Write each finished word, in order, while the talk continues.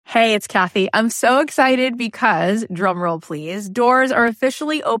Hey, it's Kathy. I'm so excited because, drumroll please, doors are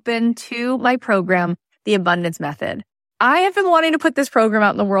officially open to my program, The Abundance Method. I have been wanting to put this program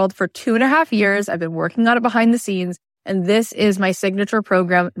out in the world for 2.5 years. I've been working on it behind the scenes, and this is my signature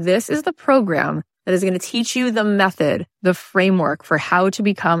program. This is the program that is going to teach you the method, the framework for how to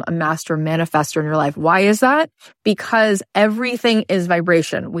become a master manifestor in your life. Why is that? Because everything is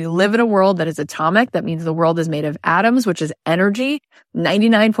vibration. We live in a world that is atomic. That means the world is made of atoms, which is energy.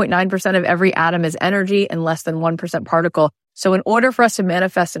 99.9% of every atom is energy and less than 1% particle. So in order for us to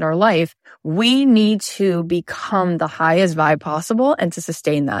manifest in our life, we need to become the highest vibe possible and to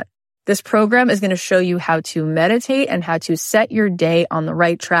sustain that. This program is going to show you how to meditate and how to set your day on the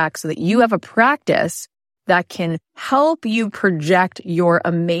right track so that you have a practice that can help you project your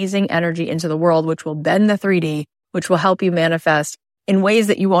amazing energy into the world, which will bend the 3D, which will help you manifest in ways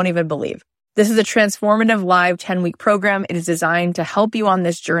that you won't even believe. This is a transformative live 10-week program. It is designed to help you on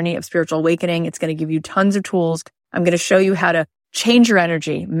this journey of spiritual awakening. It's going to give you tons of tools. I'm going to show you how to change your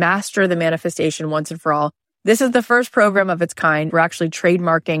energy, master the manifestation once and for all. This is the first program of its kind. We're actually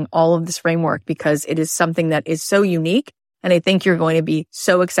trademarking all of this framework because it is something that is so unique. And I think you're going to be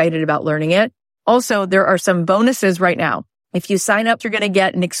so excited about learning it. Also, there are some bonuses right now. If you sign up, you're going to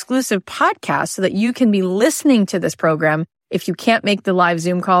get an exclusive podcast so that you can be listening to this program. If you can't make the live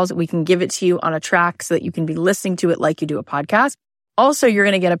Zoom calls, we can give it to you on a track so that you can be listening to it like you do a podcast. Also, you're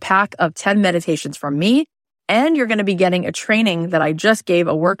going to get a pack of 10 meditations from me. And you're going to be getting a training that I just gave,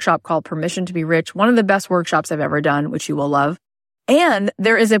 a workshop called Permission to be Rich, one of the best workshops I've ever done, which you will love. And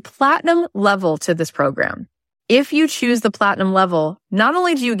there is a platinum level to this program. If you choose the platinum level, not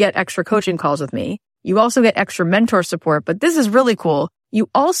only do you get extra coaching calls with me, you also get extra mentor support, but this is really cool. You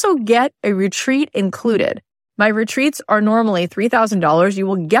also get a retreat included. My retreats are normally $3,000. You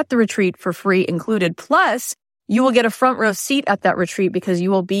will get the retreat for free included. Plus, you will get a front row seat at that retreat because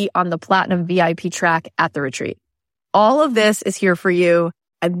you will be on the platinum VIP track at the retreat. All of this is here for you.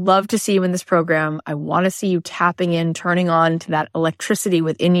 I'd love to see you in this program. I want to see you tapping in, turning on to that electricity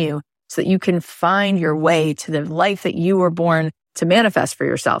within you so that you can find your way to the life that you were born to manifest for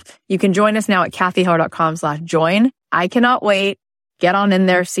yourself. You can join us now at kathyheller.com/join. I cannot wait. Get on in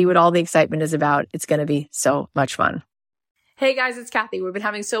there, see what all the excitement is about. It's going to be so much fun. Hey guys, it's Kathy. We've been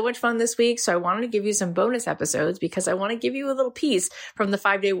having so much fun this week, so I wanted to give you some bonus episodes because I want to give you a little piece from the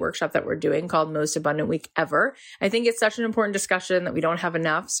 5-day workshop that we're doing called Most Abundant Week Ever. I think it's such an important discussion that we don't have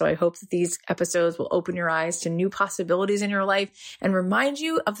enough, so I hope that these episodes will open your eyes to new possibilities in your life and remind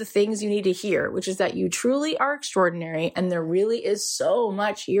you of the things you need to hear, which is that you truly are extraordinary and there really is so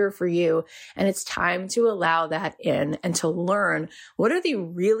much here for you, and it's time to allow that in and to learn what are the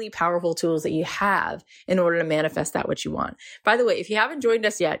really powerful tools that you have in order to manifest that which you want. By the way, if you haven't joined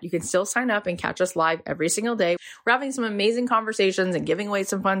us yet, you can still sign up and catch us live every single day. We're having some amazing conversations and giving away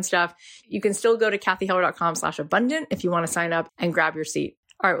some fun stuff. You can still go to kathyheller.com/abundant if you want to sign up and grab your seat.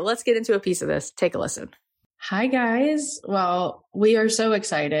 All right, well, let's get into a piece of this. Take a listen. Hi, guys. Well, we are so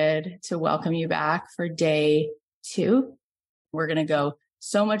excited to welcome you back for day 2. We're going to go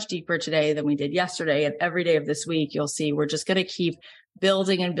so much deeper today than we did yesterday. And every day of this week, you'll see we're just going to keep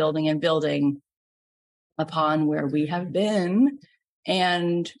building and building and building upon where we have been.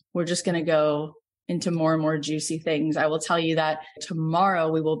 And we're just going to go into more and more juicy things. I will tell you that tomorrow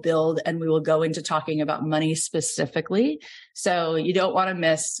we will build and we will go into talking about money specifically. So you don't want to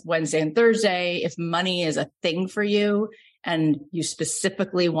miss Wednesday and Thursday. If money is a thing for you and you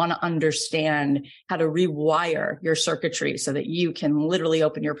specifically want to understand how to rewire your circuitry so that you can literally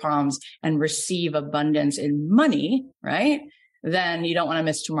open your palms and receive abundance in money, right? Then you don't want to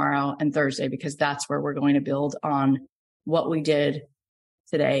miss tomorrow and Thursday because that's where we're going to build on what we did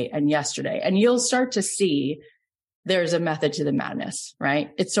today and yesterday. And you'll start to see there's a method to the madness, right?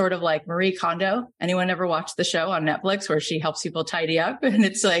 It's sort of like Marie Kondo. Anyone ever watched the show on Netflix where she helps people tidy up? And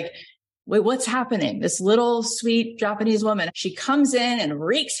it's like, wait, what's happening? This little sweet Japanese woman, she comes in and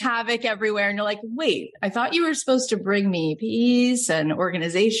wreaks havoc everywhere. And you're like, wait, I thought you were supposed to bring me peace and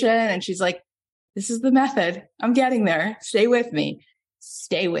organization. And she's like, this is the method. I'm getting there. Stay with me.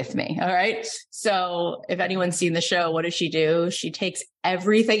 Stay with me. All right. So if anyone's seen the show, what does she do? She takes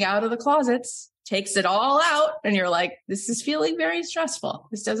everything out of the closets, takes it all out. And you're like, this is feeling very stressful.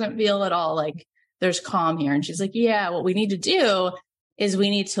 This doesn't feel at all like there's calm here. And she's like, yeah, what we need to do is we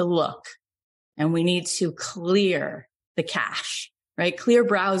need to look and we need to clear the cache, right? Clear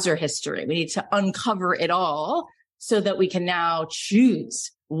browser history. We need to uncover it all so that we can now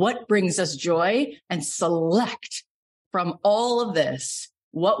choose what brings us joy and select from all of this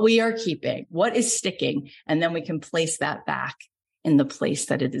what we are keeping, what is sticking, and then we can place that back in the place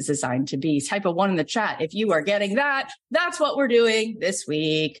that it is designed to be. Type a 1 in the chat if you are getting that. That's what we're doing this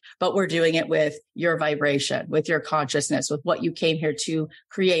week, but we're doing it with your vibration, with your consciousness, with what you came here to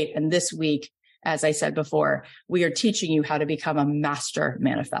create. And this week, as I said before, we are teaching you how to become a master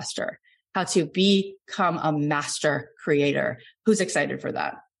manifester, how to become a master creator. Who's excited for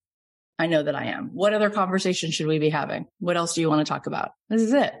that? I know that I am. What other conversation should we be having? What else do you want to talk about? This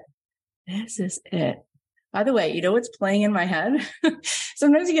is it. This is it. By the way, you know what's playing in my head?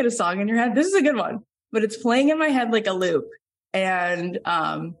 Sometimes you get a song in your head. This is a good one, but it's playing in my head like a loop. And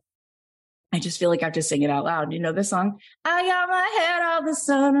I just feel like I have to sing it out loud. You know this song? I got my head off the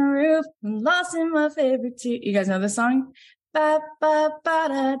sunroof. I'm lost in my favorite tea. You guys know this song? Ba, ba, ba,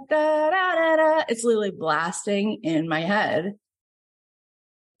 da, da, da, da, da. It's literally blasting in my head.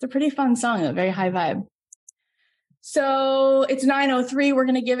 It's a pretty fun song, a very high vibe. So it's 9:03. We're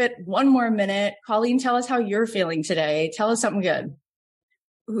going to give it one more minute. Colleen, tell us how you're feeling today. Tell us something good.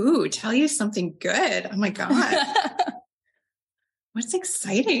 Ooh, tell you something good. Oh my God. What's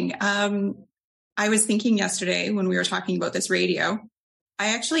exciting? I was thinking yesterday when we were talking about this radio,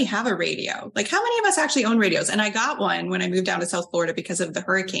 I actually have a radio. Like, how many of us actually own radios? And I got one when I moved down to South Florida because of the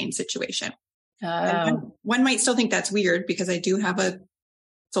hurricane situation. One might still think that's weird because I do have a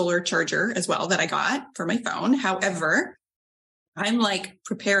solar charger as well that I got for my phone. However, I'm like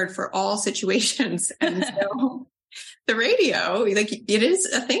prepared for all situations. And so the radio, like, it is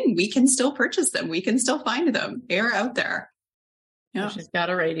a thing. We can still purchase them. We can still find them. They're out there. Yeah. She's got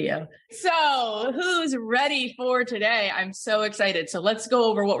a radio. So who's ready for today? I'm so excited. So let's go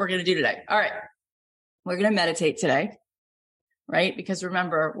over what we're going to do today. All right. We're going to meditate today, right? Because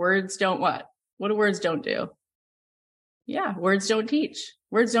remember, words don't what? What do words don't do? Yeah. Words don't teach.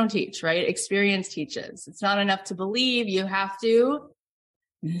 Words don't teach, right? Experience teaches. It's not enough to believe. You have to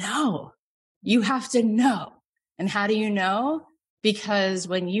know. You have to know. And how do you know? Because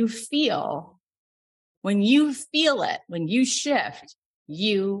when you feel it, when you shift,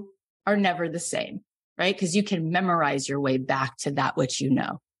 you are never the same, right? Because you can memorize your way back to that which you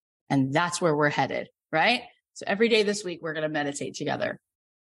know. And that's where we're headed, right? So every day this week, we're going to meditate together.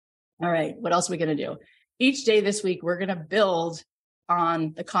 All right. What else are we going to do? Each day this week, we're going to build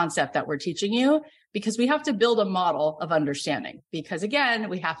on the concept that we're teaching you, because we have to build a model of understanding. Because again,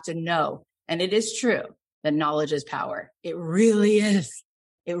 we have to know. And it is true that knowledge is power. It really is.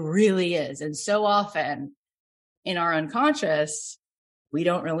 It really is. And so often in our unconscious, we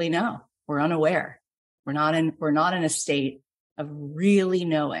don't really know. We're unaware. We're not in a state of really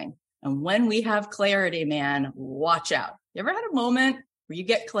knowing. And when we have clarity, man, watch out. You ever had a moment where you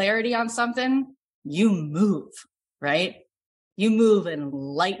get clarity on something? You move, right? You move in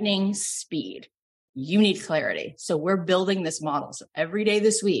lightning speed. You need clarity. So we're building this model. So every day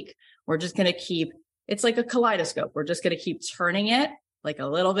this week, we're just going to keep, it's like a kaleidoscope. We're just going to keep turning it like a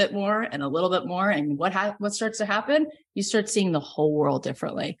little bit more and a little bit more. And what starts to happen? You start seeing the whole world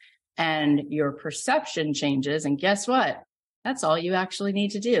differently and your perception changes. And guess what? That's all you actually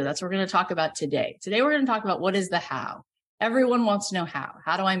need to do. That's what we're going to talk about today. Today, we're going to talk about what is the how. Everyone wants to know how.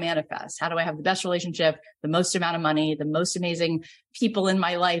 How do I manifest? How do I have the best relationship, the most amount of money, the most amazing people in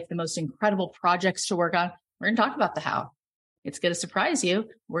my life, the most incredible projects to work on? We're going to talk about the how. It's going to surprise you.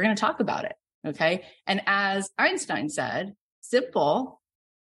 We're going to talk about it. Okay. And as Einstein said, simple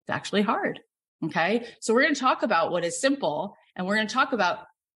is actually hard. Okay. So we're going to talk about what is simple, and we're going to talk about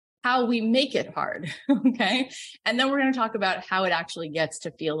how we make it hard. Okay. And then we're going to talk about how it actually gets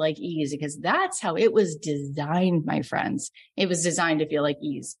to feel like ease, because that's how it was designed, my friends. It was designed to feel like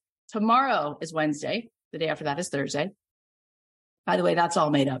ease. Tomorrow is Wednesday. The day after that is Thursday. By the way, that's all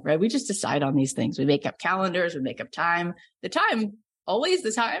made up, right? We just decide on these things. We make up calendars. We make up time. The time, always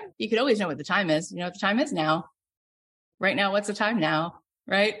the time. You could always know what the time is. You know what the time is now. Right now, what's the time now,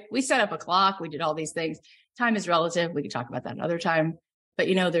 right? We set up a clock. We did all these things. Time is relative. We could talk about that another time. But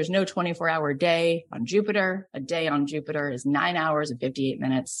you know, there's no 24-hour day on Jupiter. A day on Jupiter is 9 hours and 58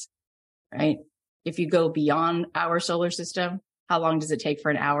 minutes, right? If you go beyond our solar system, how long does it take for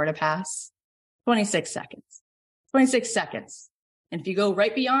an hour to pass? 26 seconds. 26 seconds. And if you go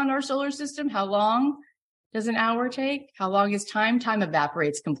right beyond our solar system, how long does an hour take? How long is time? Time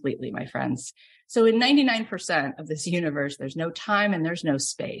evaporates completely, my friends. So in 99% of this universe, there's no time and there's no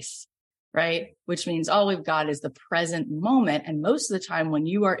space. Right? Which means all we've got is the present moment. And most of the time when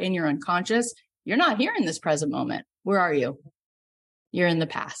you are in your unconscious, you're not here in this present moment. Where are you? You're in the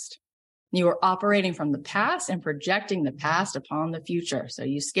past. You are operating from the past and projecting the past upon the future. So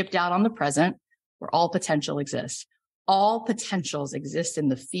you skipped out on the present where all potential exists. All potentials exist in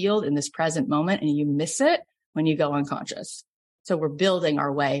the field in this present moment, and you miss it when you go unconscious. So we're building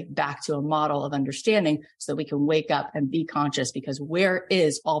our way back to a model of understanding so that we can wake up and be conscious, because where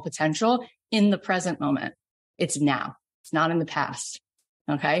is all potential? In the present moment. It's now. It's not in the past.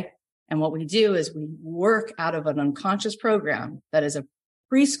 Okay. And what we do is we work out of an unconscious program that is a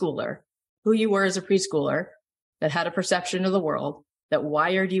preschooler, who you were as a preschooler, that had a perception of the world, that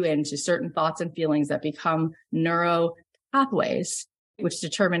wired you into certain thoughts and feelings that become neuro pathways, which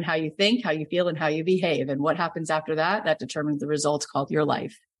determine how you think, how you feel, and how you behave. And what happens after that, that determines the results called your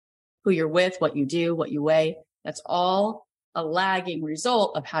life. Who you're with, what you do, what you weigh, that's all a lagging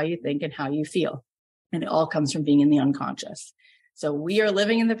result of how you think and how you feel. And it all comes from being in the unconscious. So we are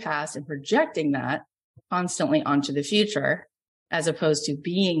living in the past and projecting that constantly onto the future, as opposed to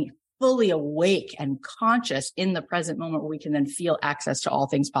being fully awake and conscious in the present moment, where we can then feel access to all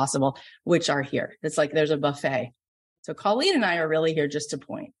things possible, which are here. It's like there's a buffet. So Colleen and I are really here just to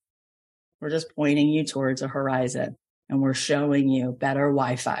point. We're just pointing you towards a horizon, and we're showing you better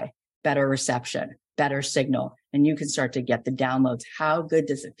Wi-Fi, better reception, better signal, and you can start to get the downloads. How good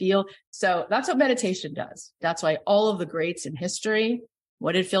does it feel? So that's what meditation does. That's why all of the greats in history,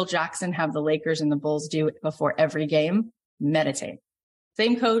 what did Phil Jackson have the Lakers and the Bulls do before every game? Meditate.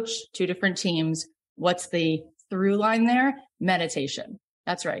 Same coach, two different teams. What's the through line there? Meditation.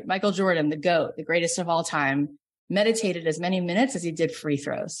 That's right. Michael Jordan, the GOAT, the greatest of all time, meditated as many minutes as he did free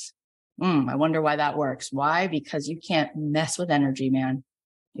throws. I wonder why that works. Why? Because you can't mess with energy, man.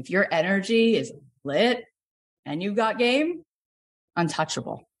 If your energy is lit and you got game,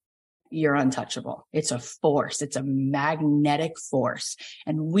 untouchable. You're untouchable. It's a force. It's a magnetic force.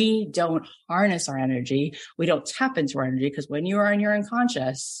 And we don't harness our energy. We don't tap into our energy, because when you are in your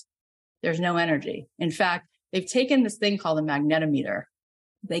unconscious, there's no energy. In fact, they've taken this thing called a magnetometer.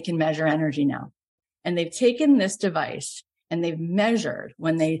 They can measure energy now. And they've taken this device and they've measured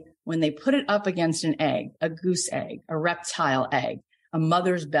when they put it up against an egg, a goose egg, a reptile egg, a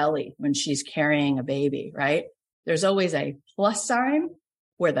mother's belly when she's carrying a baby, right? There's always a plus sign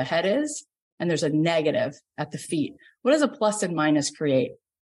where the head is, and there's a negative at the feet. What does a plus and minus create?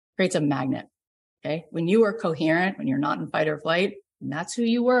 Creates a magnet. Okay. When you are coherent, when you're not in fight or flight, and that's who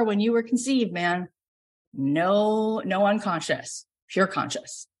you were when you were conceived, man. No unconscious, pure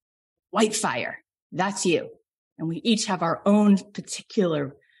conscious. White fire. That's you. And we each have our own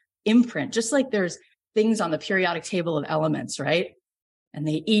particular imprint, just like there's things on the periodic table of elements, right? And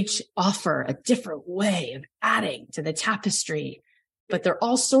they each offer a different way of adding to the tapestry, but they're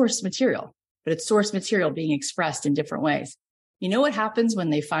all source material, but it's source material being expressed in different ways. You know what happens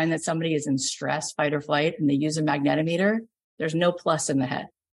when they find that somebody is in stress, fight or flight, and they use a magnetometer? There's no plus in the head.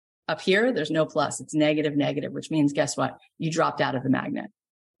 Up here, there's no plus. It's negative, which means, guess what? You dropped out of the magnet.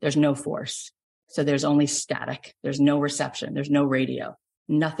 There's no force. So there's only static. There's no reception. There's no radio.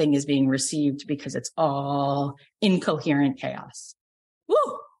 Nothing is being received because it's all incoherent chaos.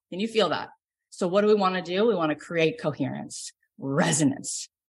 Woo! Can you feel that? So what do we want to do? We want to create coherence, resonance,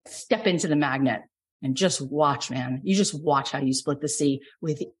 step into the magnet and just watch, man. You just watch how you split the sea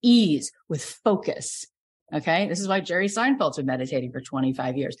with ease, with focus. Okay. This is why Jerry Seinfeld's been meditating for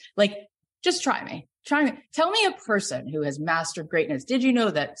 25 years. Like, just try me. Tell me a person who has mastered greatness. Did you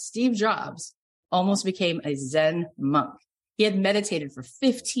know that Steve Jobs almost became a Zen monk? He had meditated for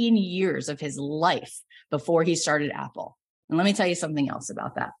 15 years of his life before he started Apple. And let me tell you something else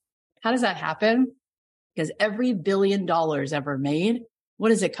about that. How does that happen? Because every $1 billion ever made, what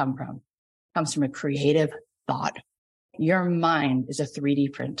does it come from? It comes from a creative thought. Your mind is a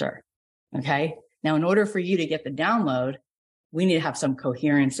 3D printer. Okay. Now, in order for you to get the download, we need to have some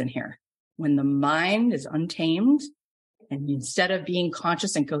coherence in here. When the mind is untamed, and instead of being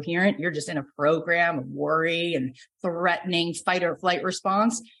conscious and coherent, you're just in a program of worry and threatening fight or flight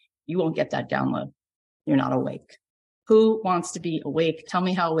response, you won't get that download. You're not awake. Who wants to be awake? Tell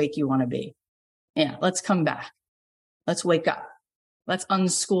me how awake you want to be. Yeah, let's come back. Let's wake up. Let's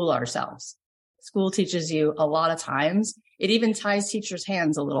unschool ourselves. School teaches you a lot of times. It even ties teachers'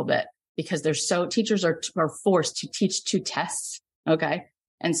 hands a little bit because teachers are forced to teach 2 tests. Okay.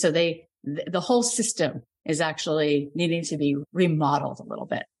 And so the whole system is actually needing to be remodeled a little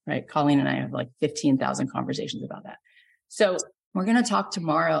bit, right? Colleen and I have like 15,000 conversations about that. So we're going to talk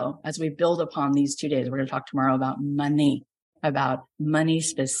tomorrow as we build upon these 2 days. We're going to talk tomorrow about money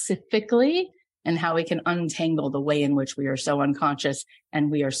specifically, and how we can untangle the way in which we are so unconscious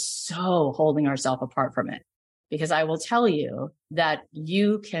and we are so holding ourselves apart from it. Because I will tell you that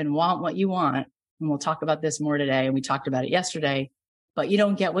you can want what you want. And we'll talk about this more today. And we talked about it yesterday, but you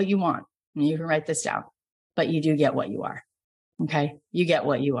don't get what you want. And you can write this down, but you do get what you are. Okay. You get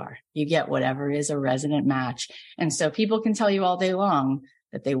what you are. You get whatever is a resonant match. And so people can tell you all day long,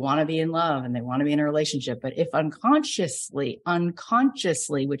 that they want to be in love and they want to be in a relationship. But if unconsciously,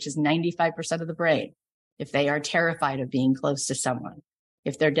 which is 95% of the brain, if they are terrified of being close to someone,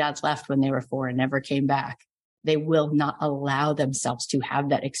 if their dads left when they were 4 and never came back, they will not allow themselves to have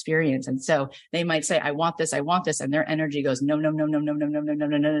that experience. And so they might say, I want this. And their energy goes, no, no, no, no, no, no, no, no, no,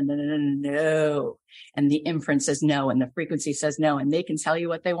 no, no, no, no, no. And the inference says no. And the frequency says no. And they can tell you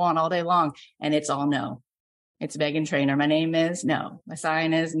what they want all day long. And it's all no. It's Megan Trainor. My name is no. My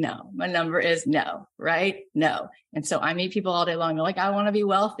sign is no. My number is no, right? No. And so I meet people all day long. They're like, I want to be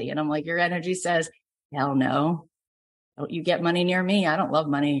wealthy. And I'm like, your energy says, hell no. Don't you get money near me. I don't love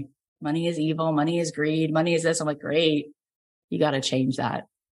money. Money is evil. Money is greed. Money is this. I'm like, great. You got to change that.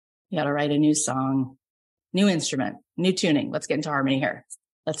 You got to write a new song, new instrument, new tuning. Let's get into harmony here.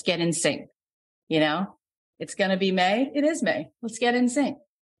 Let's get in sync. You know, it's going to be May. It is May. Let's get in sync.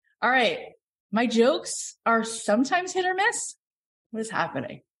 All right. My jokes are sometimes hit or miss. What is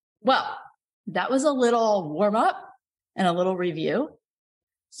happening? Well, that was a little warm up and a little review.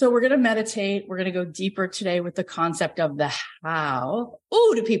 So we're going to meditate. We're going to go deeper today with the concept of the how.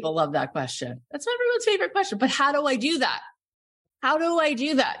 Ooh, do people love that question? That's everyone's favorite question. But how do I do that? How do I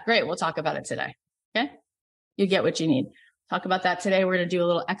do that? Great. We'll talk about it today. Okay. You get what you need. Talk about that today. We're going to do a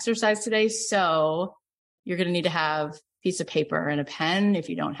little exercise today. So you're going to need to have a piece of paper and a pen. If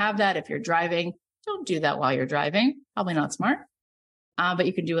you don't have that, if you're driving, don't do that while you're driving. Probably not smart. But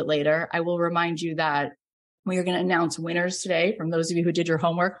you can do it later. I will remind you that we are going to announce winners today from those of you who did your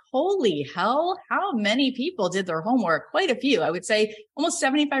homework. Holy hell, how many people did their homework? Quite a few. I would say almost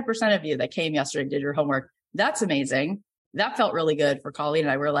 75% of you that came yesterday did your homework. That's amazing. That felt really good for Colleen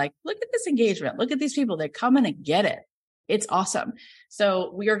and I. Were like, look at this engagement. Look at these people. They're coming to get it. It's awesome.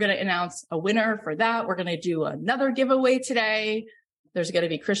 So we are going to announce a winner for that. We're going to do another giveaway today. There's going to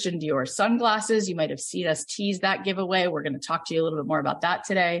be Christian Dior sunglasses. You might have seen us tease that giveaway. We're going to talk to you a little bit more about that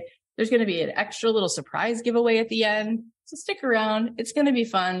today. There's going to be an extra little surprise giveaway at the end. So stick around. It's going to be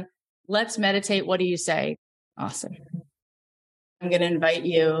fun. Let's meditate. What do you say? Awesome. I'm going to invite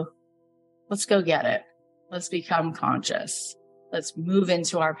you. Let's go get it. Let's become conscious. Let's move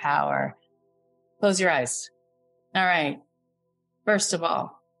into our power. Close your eyes. All right. First of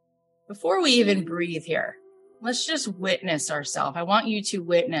all, before we even breathe here, let's just witness ourselves. I want you to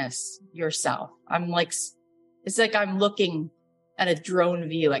witness yourself. It's like I'm looking at a drone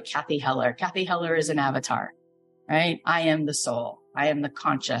view at Kathy Heller. Kathy Heller is an avatar, right? I am the soul. I am the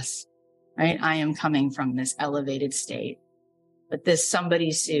conscious, right? I am coming from this elevated state. But this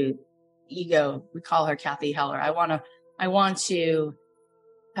somebody suit, ego, we call her Kathy Heller. I want to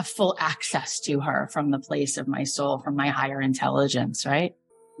have full access to her from the place of my soul, from my higher intelligence, right?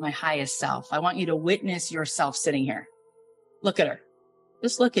 My highest self. I want you to witness yourself sitting here. Look at her.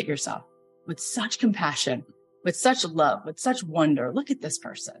 Just look at yourself with such compassion, with such love, with such wonder. Look at this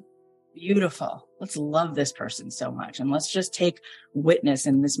person. Beautiful. Let's love this person so much. And let's just take witness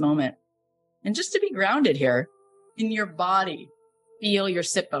in this moment. And just to be grounded here in your body, feel your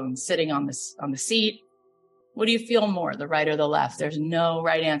sit bones sitting on the seat. What do you feel more, the right or the left? There's no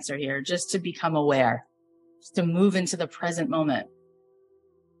right answer here. Just to become aware, just to move into the present moment.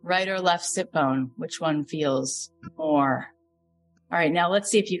 Right or left sit bone, which one feels more? All right, now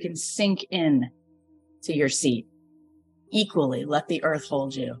let's see if you can sink in to your seat equally. Let the earth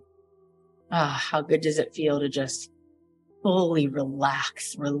hold you. How good does it feel to just fully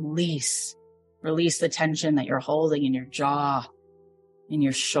relax, release the tension that you're holding in your jaw, in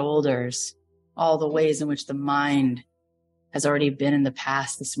your shoulders, all the ways in which the mind has already been in the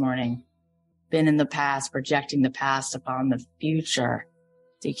past this morning, been in the past, projecting the past upon the future.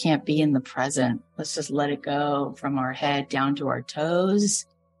 So you can't be in the present. Let's just let it go from our head down to our toes.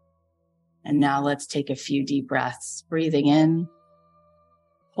 And now let's take a few deep breaths, breathing in.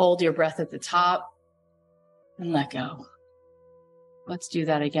 Hold your breath at the top and let go. Let's do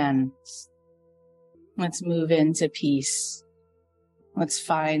that again. Let's move into peace. Let's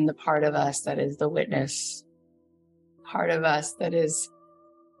find the part of us that is the witness, part of us that is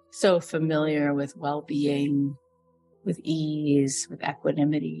so familiar with well-being, with ease, with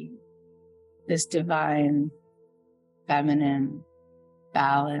equanimity, this divine, feminine,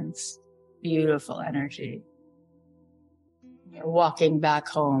 balanced, beautiful energy. You're walking back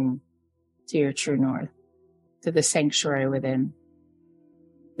home to your true north, to the sanctuary within,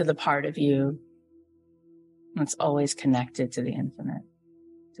 to the part of you that's always connected to the infinite,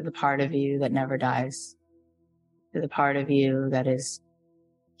 to the part of you that never dies, to the part of you that is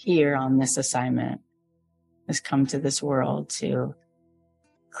here on this assignment, has come to this world to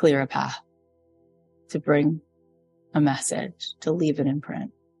clear a path, to bring a message, to leave an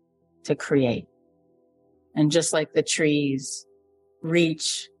imprint, to create. And just like the trees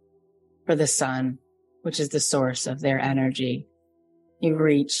reach for the sun, which is the source of their energy. You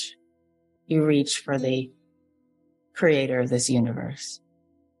reach for the creator of this universe,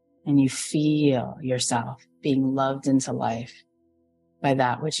 and you feel yourself being loved into life by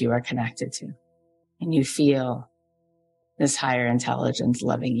that which you are connected to. And you feel this higher intelligence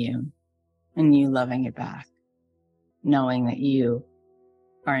loving you and you loving it back, knowing that you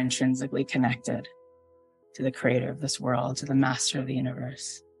are intrinsically connected to the creator of this world, to the master of the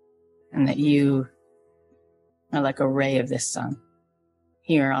universe, and that you are like a ray of this sun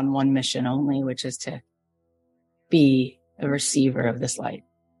here on one mission only, which is to be a receiver of this light,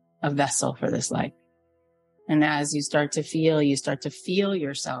 a vessel for this light. And as you start to feel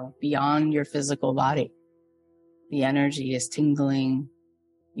yourself beyond your physical body. The energy is tingling.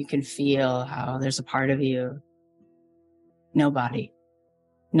 You can feel how there's a part of you, no body,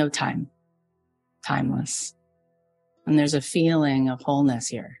 no time, timeless. And there's a feeling of wholeness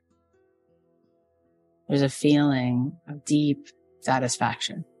here. There's a feeling of deep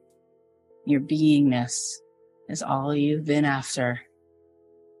satisfaction. Your beingness is all you've been after,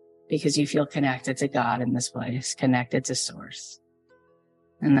 because you feel connected to God in this place, connected to Source.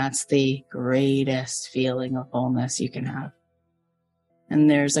 And that's the greatest feeling of wholeness you can have. And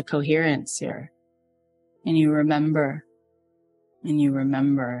there's a coherence here. And you remember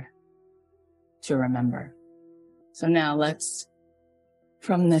to remember. So now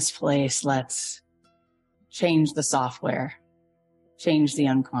from this place, let's change the software, change the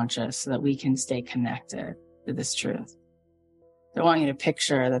unconscious so that we can stay connected to this truth. I want you to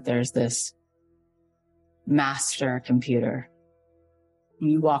picture that there's this master computer. And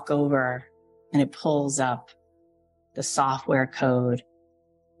you walk over and it pulls up the software code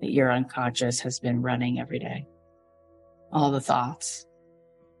that your unconscious has been running every day. All the thoughts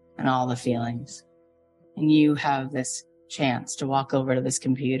and all the feelings. And you have this chance to walk over to this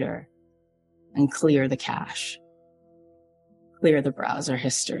computer and clear the cache, clear the browser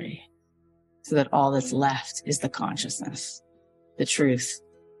history, so that all that's left is the consciousness, the truth,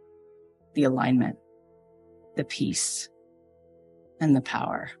 the alignment, the peace, and the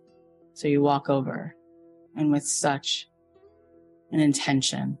power. So you walk over, and with such an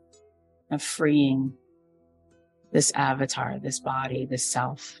intention of freeing this avatar, this body, this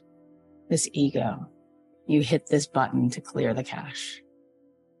self, this ego, you hit this button to clear the cache.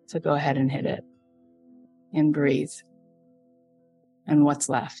 So go ahead and hit it and breathe. And what's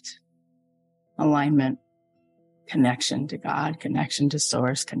left? Alignment, connection to God, connection to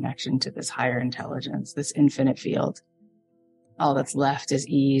Source, connection to this higher intelligence, this infinite field. All that's left is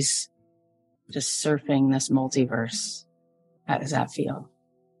ease, just surfing this multiverse. How does that feel?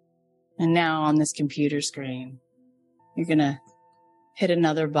 And now on this computer screen, you're going to hit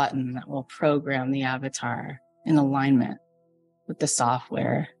another button that will program the avatar in alignment with the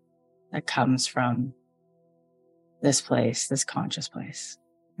software that comes from this place, this conscious place.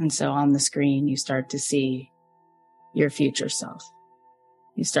 And so on the screen, you start to see your future self.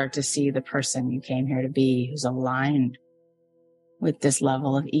 You start to see the person you came here to be, who's aligned with this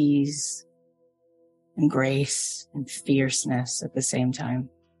level of ease and grace and fierceness at the same time.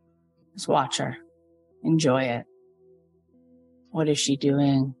 Just watch her. Enjoy it. What is she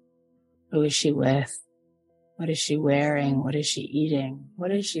doing? Who is she with? What is she wearing? What is she eating?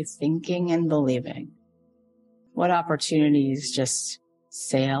 What is she thinking and believing? What opportunities just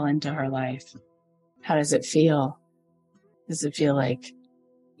sail into her life? How does it feel? Does it feel like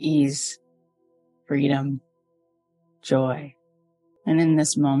ease, freedom, joy? And in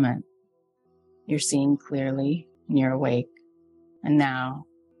this moment, you're seeing clearly and you're awake. And now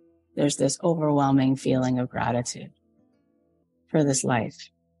there's this overwhelming feeling of gratitude for this life,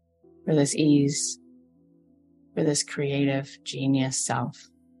 for this ease, for this creative genius self,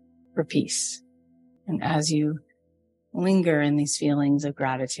 for peace. And as you linger in these feelings of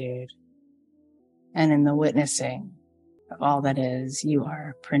gratitude and in the witnessing of all that is, you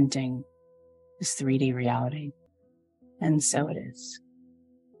are printing this 3D reality. And so it is.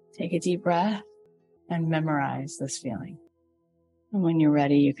 Take a deep breath and memorize this feeling. And when you're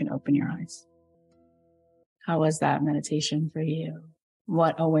ready, you can open your eyes. How was that meditation for you?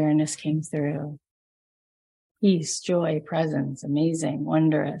 What awareness came through? Peace, joy, presence, amazing,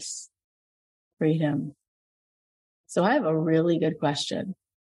 wondrous, freedom. So I have a really good question.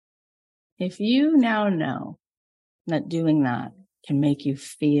 If you now know that doing that can make you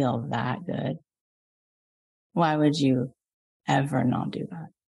feel that good, why would you ever not do that?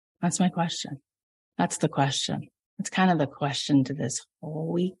 That's my question. That's the question. It's kind of the question to this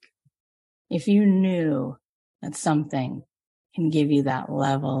whole week. If you knew that something can give you that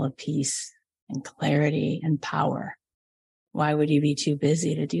level of peace and clarity and power, Why would you be too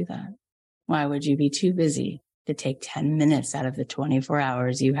busy to do that? Why would you be too busy to take 10 minutes out of the 24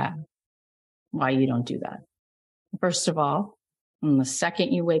 hours you have? Why you don't do that? First of all, from the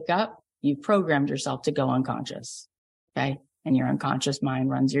second you wake up, you've programmed yourself to go unconscious. Okay. And your unconscious mind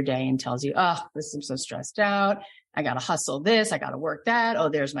runs your day and tells you, oh, this is so stressed out. I got to hustle this. I got to work that. Oh,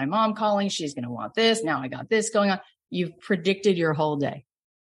 there's my mom calling. She's going to want this. Now I got this going on. You've predicted your whole day.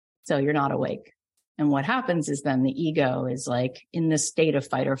 So you're not awake. And what happens is then the ego is like in this state of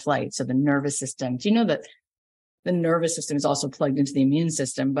fight or flight. So the nervous system, do you know that the nervous system is also plugged into the immune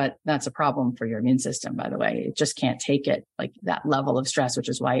system, but that's a problem for your immune system, by the way. It just can't take it like that level of stress, which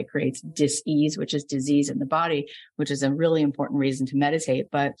is why it creates dis-ease, which is disease in the body, which is a really important reason to meditate.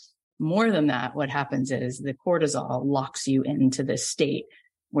 But more than that, what happens is the cortisol locks you into this state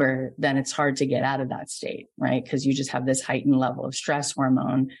where then it's hard to get out of that state, right? Because you just have this heightened level of stress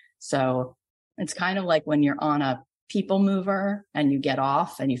hormone. So it's kind of like when you're on a people mover and you get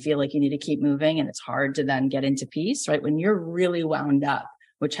off and you feel like you need to keep moving and it's hard to then get into peace, right? When you're really wound up,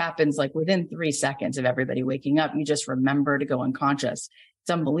 which happens like within 3 seconds of everybody waking up, you just remember to go unconscious. It's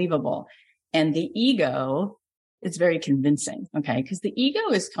unbelievable. And the ego is very convincing, okay? Because the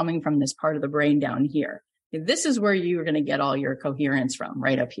ego is coming from this part of the brain down here. This is where you're going to get all your coherence from,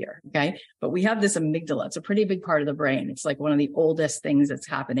 right up here, okay? But we have this amygdala. It's a pretty big part of the brain. It's like one of the oldest things that's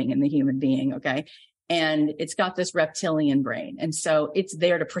happening in the human being, okay? And it's got this reptilian brain. And so it's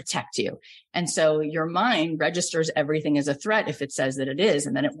there to protect you. And so your mind registers everything as a threat if it says that it is,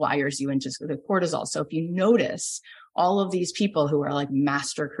 and then it wires you into the cortisol. So if you notice all of these people who are like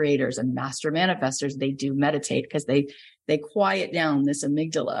master creators and master manifestors, they do meditate because they quiet down this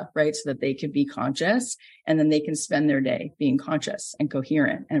amygdala, right? So that they can be conscious and then they can spend their day being conscious and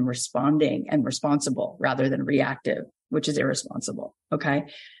coherent and responding and responsible rather than reactive, which is irresponsible. Okay.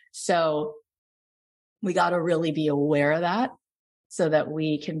 So we got to really be aware of that so that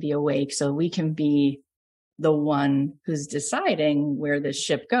we can be awake, so we can be the one who's deciding where this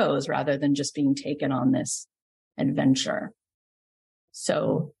ship goes rather than just being taken on this adventure.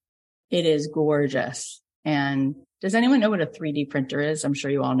 So it is gorgeous. And does anyone know what a 3D printer is? I'm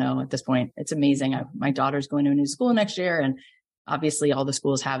sure you all know at this point. It's amazing. My daughter's going to a new school next year, and obviously all the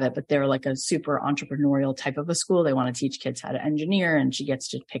schools have it, but they're like a super entrepreneurial type of a school. They want to teach kids how to engineer, and she gets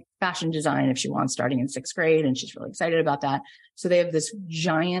to pick fashion design if she wants starting in 6th grade. And she's really excited about that. So they have this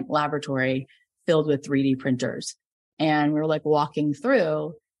giant laboratory filled with 3D printers. And we're like walking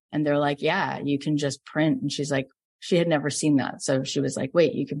through and they're like, yeah, you can just print. And she's like, she had never seen that. So she was like,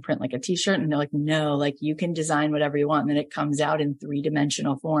 wait, you can print like a t-shirt? And they're like, no, like you can design whatever you want. And then it comes out in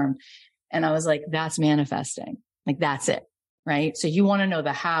 3-dimensional form. And I was like, that's manifesting. Like, that's it. Right. So you want to know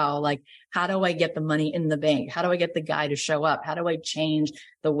the how, like, how do I get the money in the bank? How do I get the guy to show up? How do I change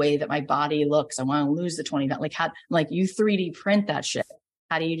the way that my body looks? I want to lose the 20. Like you 3D print that shit.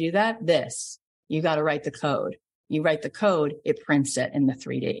 How do you do that? You got to write the code. You write the code, it prints it in the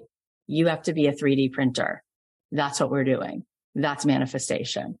 3D. You have to be a 3D printer. That's what we're doing. That's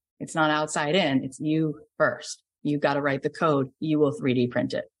manifestation. It's not outside in. It's you first. You got to write the code. You will 3D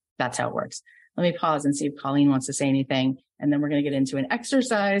print it. That's how it works. Let me pause and see if Colleen wants to say anything. And then we're going to get into an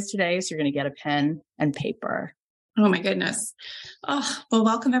exercise today. So you're going to get a pen and paper. Oh my goodness. Oh, well,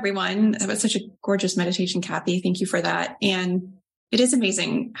 welcome everyone. That was such a gorgeous meditation, Kathy. Thank you for that. And it is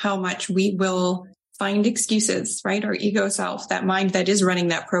amazing how much we will find excuses, right? Our ego self, that mind that is running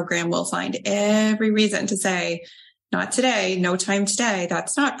that program, will find every reason to say, not today, no time today.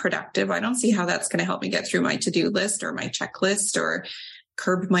 That's not productive. I don't see how that's going to help me get through my to-do list or my checklist or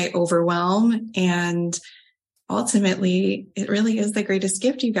curb my overwhelm. And ultimately, it really is the greatest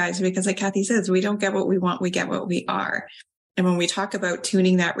gift, you guys, because like Kathy says, we don't get what we want, we get what we are. And when we talk about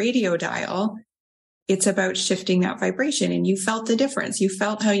tuning that radio dial, it's about shifting that vibration. And you felt the difference. You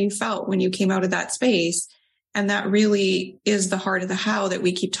felt how you felt when you came out of that space. And that really is the heart of the how that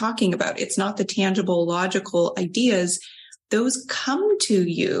we keep talking about. It's not the tangible, logical ideas. Those come to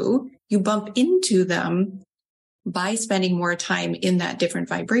you. You bump into them by spending more time in that different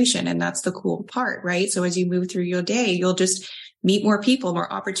vibration. And that's the cool part, right? So as you move through your day, you'll just meet more people,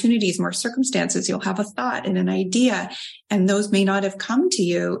 more opportunities, more circumstances. You'll have a thought and an idea, and those may not have come to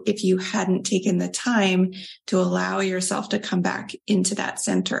you if you hadn't taken the time to allow yourself to come back into that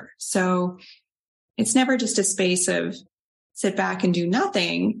center. So it's never just a space of sit back and do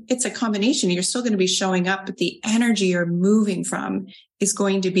nothing. It's a combination. You're still going to be showing up, but the energy you're moving from is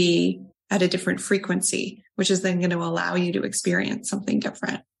going to be at a different frequency, which is then going to allow you to experience something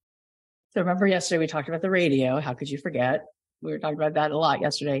different. So remember yesterday we talked about the radio. How could you forget? We were talking about that a lot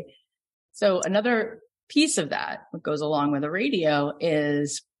yesterday. So another piece of that, what goes along with the radio,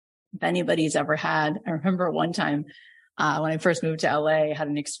 is if anybody's ever had, I remember one time When I first moved to LA, I had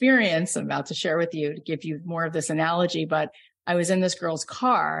an experience I'm about to share with you to give you more of this analogy, but I was in this girl's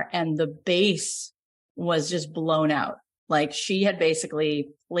car and the bass was just blown out. Like she had basically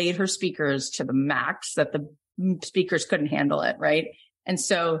played her speakers to the max that the speakers couldn't handle it. Right. And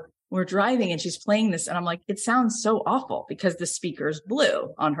so we're driving and she's playing this and I'm like, it sounds so awful because the speakers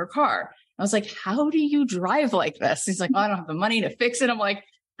blew on her car. I was like, how do you drive like this? He's like, oh, I don't have the money to fix it. I'm like,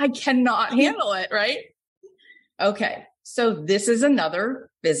 I cannot handle it. Right. Okay. So this is another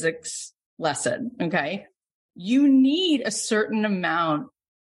physics lesson. Okay. You need a certain amount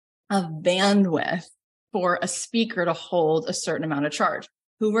of bandwidth for a speaker to hold a certain amount of charge.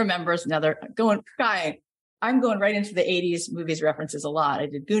 Who remembers I'm going right into the 80s movies references a lot. I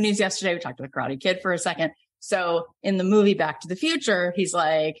did Goonies yesterday. We talked to the Karate Kid for a second. So in the movie Back to the Future, he's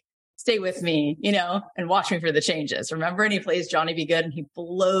like, stay with me, and watch me for the changes. Remember? And he plays Johnny B. Good and he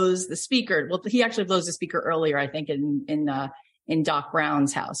blows the speaker. Well, he actually blows the speaker earlier, I think in Doc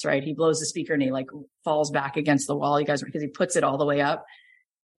Brown's house, right? He blows the speaker and he like falls back against the wall, because he puts it all the way up.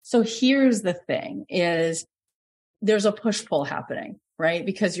 So here's the thing is there's a push-pull happening, right?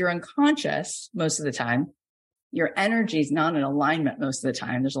 Because you're unconscious most of the time. Your energy is not in alignment most of the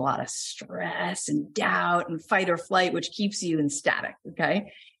time. There's a lot of stress and doubt and fight or flight, which keeps you in static.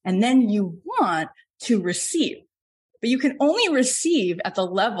 Okay. And then you want to receive, but you can only receive at the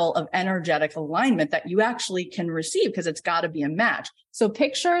level of energetic alignment that you actually can receive because it's got to be a match. So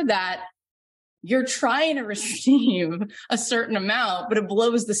picture that you're trying to receive a certain amount, but it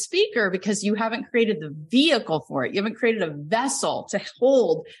blows the speaker because you haven't created the vehicle for it. You haven't created a vessel to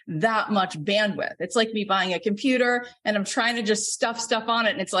hold that much bandwidth. It's like me buying a computer and I'm trying to just stuff stuff on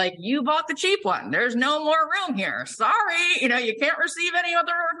it. And it's like, you bought the cheap one. There's no more room here. Sorry. You can't receive any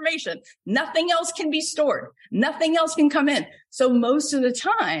other information. Nothing else can be stored. Nothing else can come in. So most of the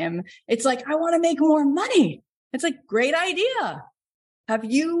time it's like, I want to make more money. It's like, great idea. Have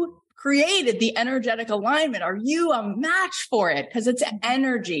you created the energetic alignment? Are you a match for it? Because it's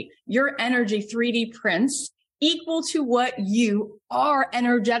energy. Your energy 3D prints equal to what you are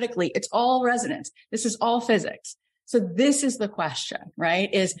energetically. It's all resonance. This is all physics. So this is the question,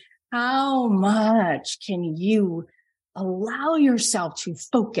 right? Is how much can you allow yourself to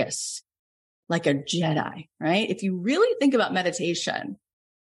focus like a Jedi, right? If you really think about meditation,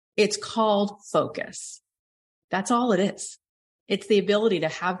 it's called focus. That's all it is. It's the ability to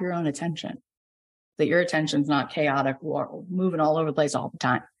have your own attention, that your attention's not chaotic or moving all over the place all the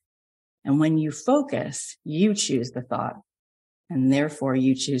time. And when you focus, you choose the thought, and therefore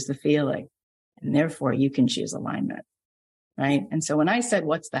you choose the feeling, and therefore you can choose alignment, right? And so when I said,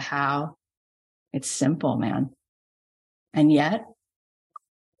 what's the how? It's simple, man. And yet,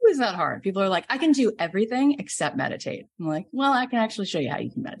 it was not hard. People are like, I can do everything except meditate. I'm like, well, I can actually show you how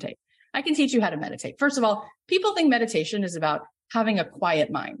you can meditate. I can teach you how to meditate. First of all, people think meditation is about having a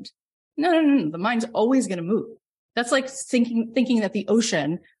quiet mind. No. The mind's always going to move. That's like thinking that the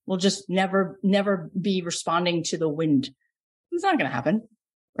ocean will just never be responding to the wind. It's not going to happen,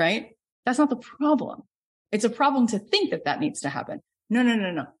 right? That's not the problem. It's a problem to think that needs to happen.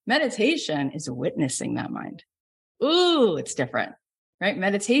 No. Meditation is witnessing that mind. Ooh, it's different, right?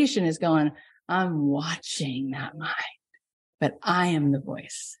 Meditation is going, I'm watching that mind, but I am the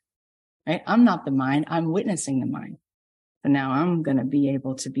voice, right? I'm not the mind. I'm witnessing the mind. So now I'm going to be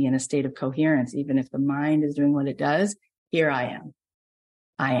able to be in a state of coherence. Even if the mind is doing what it does, here I am.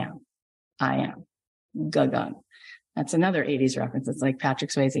 Gagang. That's another 80s reference. It's like Patrick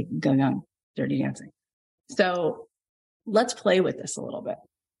Swayze, Gagang, Dirty Dancing. So let's play with this a little bit.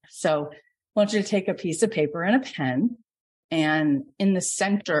 So I want you to take a piece of paper and a pen, and in the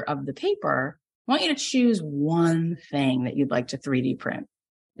center of the paper, I want you to choose one thing that you'd like to 3D print.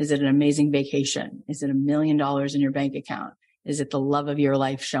 Is it an amazing vacation? Is it $1 million in your bank account? Is it the love of your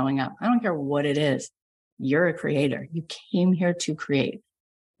life showing up? I don't care what it is. You're a creator. You came here to create.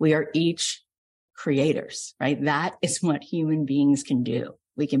 We are each creators, right? That is what human beings can do.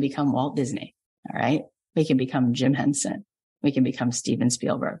 We can become Walt Disney. All right. We can become Jim Henson. We can become Steven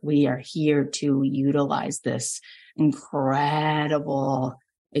Spielberg. We are here to utilize this incredible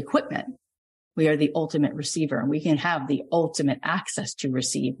equipment. We are the ultimate receiver, and we can have the ultimate access to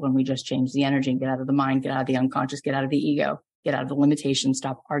receive when we just change the energy and get out of the mind, get out of the unconscious, get out of the ego, get out of the limitation,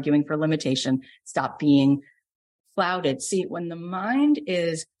 stop arguing for limitation, stop being clouded. See, when the mind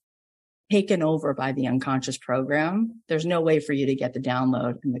is taken over by the unconscious program, there's no way for you to get the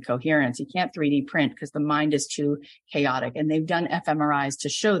download and the coherence. You can't 3D print because the mind is too chaotic. And they've done fMRIs to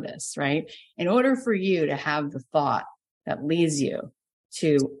show this, right? In order for you to have the thought that leads you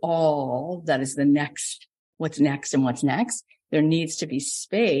to all that is the next, what's next and what's next, there needs to be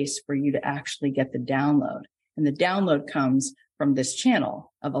space for you to actually get the download. And the download comes from this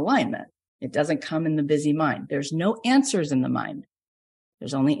channel of alignment. It doesn't come in the busy mind. There's no answers in the mind.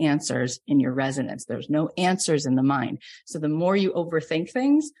 There's only answers in your resonance. There's no answers in the mind. So the more you overthink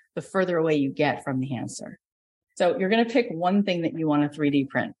things, the further away you get from the answer. So you're going to pick one thing that you want to 3D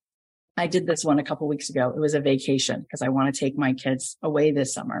print. I did this one a couple of weeks ago. It was a vacation because I want to take my kids away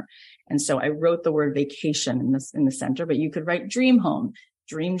this summer. And so I wrote the word vacation in the center, but you could write dream home,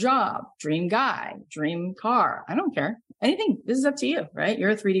 dream job, dream guy, dream car. I don't care. Anything. This is up to you, right?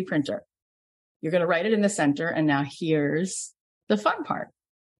 You're a 3D printer. You're going to write it in the center. And now here's the fun part.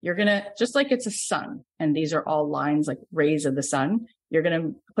 You're going to, just like it's a sun, and these are all lines like rays of the sun, you're going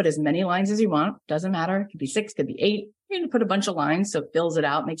to put as many lines as you want. Doesn't matter. It could be 6, could be 8. You're going to put a bunch of lines so it fills it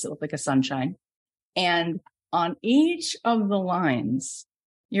out, makes it look like a sunshine. And on each of the lines,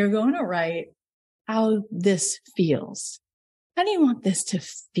 you're going to write how this feels. How do you want this to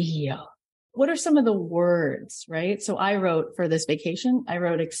feel? What are some of the words, right? So I wrote for this vacation, I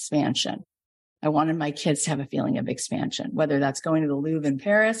wrote expansion. I wanted my kids to have a feeling of expansion, whether that's going to the Louvre in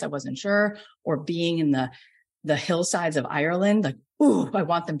Paris, I wasn't sure, or being in the hillsides of Ireland, like, ooh, I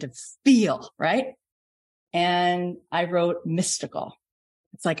want them to feel, right? And I wrote mystical.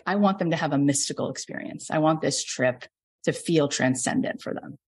 It's like, I want them to have a mystical experience. I want this trip to feel transcendent for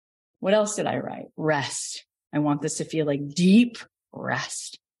them. What else did I write? Rest. I want this to feel like deep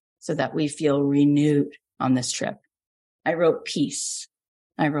rest so that we feel renewed on this trip. I wrote peace.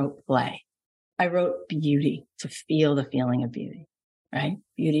 I wrote play. I wrote beauty, to feel the feeling of beauty, right?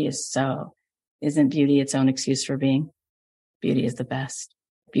 Beauty isn't beauty its own excuse for being? Beauty is the best.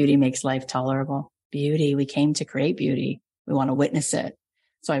 Beauty makes life tolerable. Beauty, we came to create beauty. We want to witness it.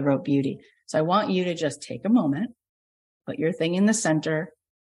 So I wrote beauty. So I want you to just take a moment, put your thing in the center,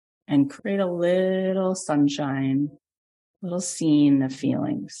 and create a little sunshine, little scene of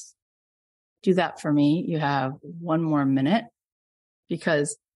feelings. Do that for me. You have 1 more minute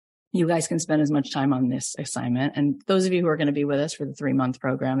because you guys can spend as much time on this assignment. And those of you who are going to be with us for the 3-month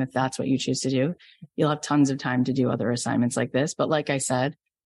program, if that's what you choose to do, you'll have tons of time to do other assignments like this. But like I said,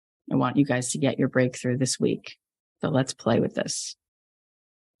 I want you guys to get your breakthrough this week. So let's play with this.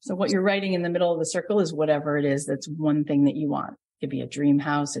 So what you're writing in the middle of the circle is whatever it is that's one thing that you want. It could be a dream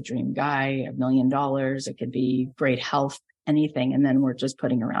house, a dream guy, $1 million. It could be great health, anything. And then we're just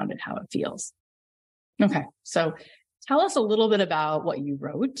putting around it how it feels. Okay. So tell us a little bit about what you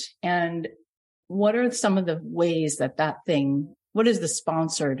wrote and what are some of the ways that thing, what is the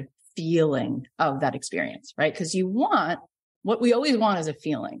sponsored feeling of that experience, right? Because what we always want is a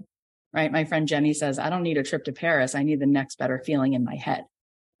feeling, right? My friend Jenny says, I don't need a trip to Paris. I need the next better feeling in my head,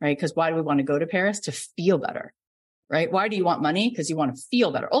 right? Because why do we want to go to Paris? To feel better, right? Why do you want money? Because you want to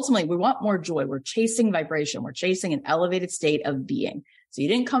feel better. Ultimately, we want more joy. We're chasing vibration. We're chasing an elevated state of being. So you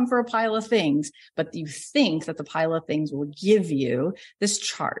didn't come for a pile of things, but you think that the pile of things will give you this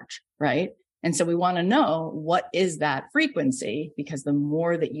charge, right? And so we want to know, what is that frequency? Because the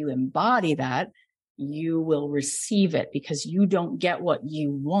more that you embody that, you will receive it, because you don't get what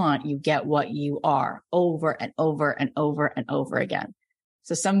you want. You get what you are, over and over and over and over again.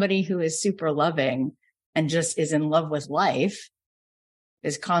 So somebody who is super loving and just is in love with life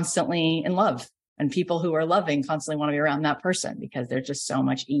is constantly in love. And people who are loving constantly want to be around that person because there's just so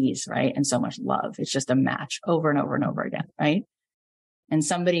much ease, right? And so much love. It's just a match over and over and over again, right? And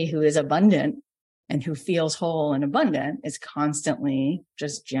somebody who is abundant and who feels whole and abundant is constantly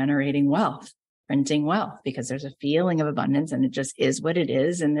just generating wealth, printing wealth, because there's a feeling of abundance and it just is what it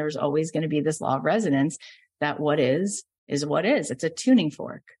is. And there's always going to be this law of resonance that what is what is. It's a tuning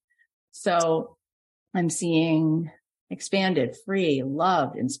fork. So I'm seeing expanded, free,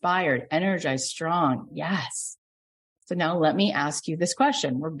 loved, inspired, energized, strong. Yes. So now let me ask you this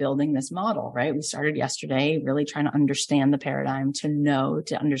question. We're building this model, right? We started yesterday really trying to understand the paradigm,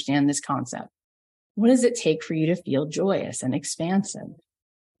 to understand this concept. What does it take for you to feel joyous and expansive?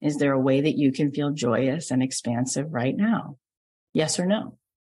 Is there a way that you can feel joyous and expansive right now? Yes or no?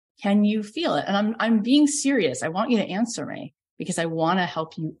 Can you feel it? And I'm being serious. I want you to answer me because I want to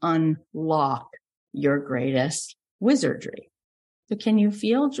help you unlock your greatest wizardry. So can you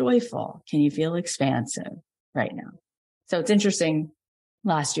feel joyful? Can you feel expansive right now? So it's interesting.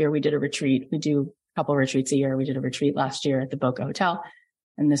 Last year we did a retreat. We do a couple of retreats a year. We did a retreat last year at the Boca Hotel.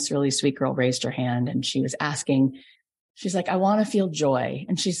 And this really sweet girl raised her hand and she was asking, she's like, I want to feel joy.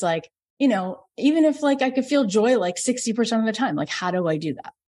 And she's like, even if like I could feel joy like 60% of the time, like how do I do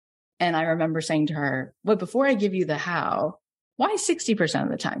that? And I remember saying to her, well, before I give you the how, why 60% of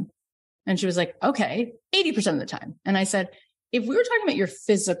the time? And she was like, okay, 80% of the time. And I said, if we were talking about your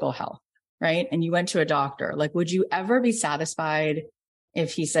physical health, right? And you went to a doctor, like, would you ever be satisfied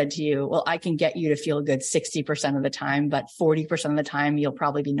if he said to you, well, I can get you to feel good 60% of the time, but 40% of the time, you'll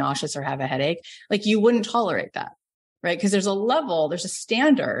probably be nauseous or have a headache. Like you wouldn't tolerate that, right? Because there's a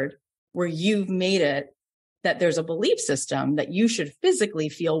standard where you've made it that there's a belief system that you should physically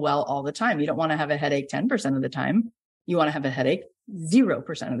feel well all the time. You don't want to have a headache 10% of the time. You want to have a headache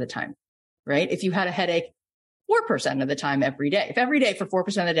 0% of the time, right? If you had a headache 4% of the time every day, if every day for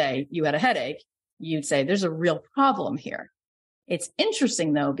 4% of the day you had a headache, you'd say there's a real problem here. It's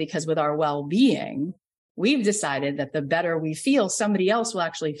interesting though, because with our well-being, we've decided that the better we feel, somebody else will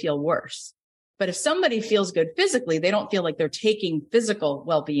actually feel worse. But if somebody feels good physically, they don't feel like they're taking physical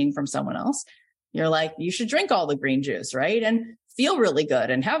well-being from someone else. You're like, you should drink all the green juice, right? And feel really good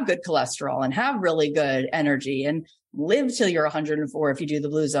and have good cholesterol and have really good energy and live till you're 104 if you do the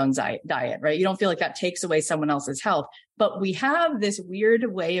Blue Zone diet, right? You don't feel like that takes away someone else's health. But we have this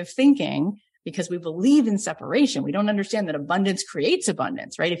weird way of thinking because we believe in separation. We don't understand that abundance creates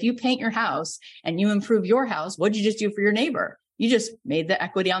abundance, right? If you paint your house and you improve your house, what'd you just do for your neighbor? You just made the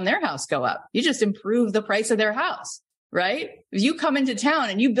equity on their house go up. You just improved the price of their house, right? If you come into town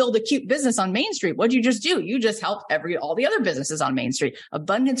and you build a cute business on Main Street, what'd you just do? You just helped all the other businesses on Main Street.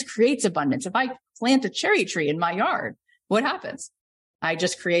 Abundance creates abundance. If I plant a cherry tree in my yard, what happens? I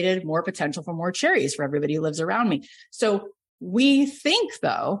just created more potential for more cherries for everybody who lives around me. So we think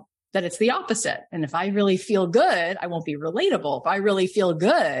though, that it's the opposite. And if I really feel good, I won't be relatable. If I really feel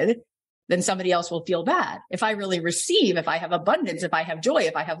good, then somebody else will feel bad. If I really receive, if I have abundance, if I have joy,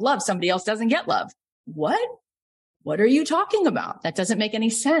 if I have love, somebody else doesn't get love. What are you talking about? That doesn't make any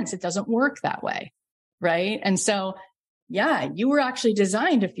sense. It doesn't work that way. Right. And so, yeah, you were actually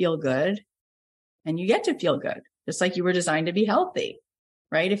designed to feel good and you get to feel good, just like you were designed to be healthy.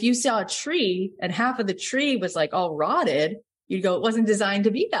 Right. If you saw a tree and half of the tree was like all rotted, you'd go, it wasn't designed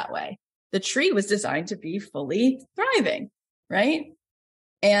to be that way. The tree was designed to be fully thriving, right?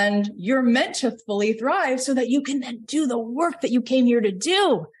 And you're meant to fully thrive so that you can then do the work that you came here to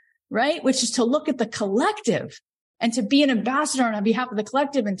do, right? Which is to look at the collective and to be an ambassador on behalf of the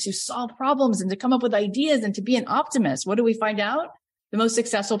collective and to solve problems and to come up with ideas and to be an optimist. What do we find out? The most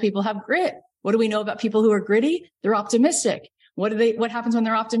successful people have grit. What do we know about people who are gritty? They're optimistic. What happens when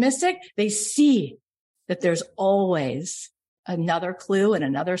they're optimistic? They see that there's always another clue and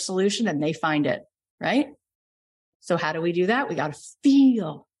another solution and they find it, right? So how do we do that? We got to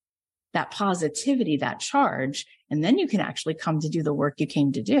feel that positivity, that charge, and then you can actually come to do the work you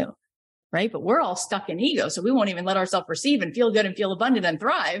came to do, right? But we're all stuck in ego. So we won't even let ourselves receive and feel good and feel abundant and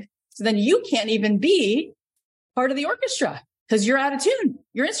thrive. So then you can't even be part of the orchestra because you're out of tune.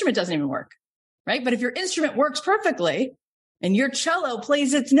 Your instrument doesn't even work, right? But if your instrument works perfectly and your cello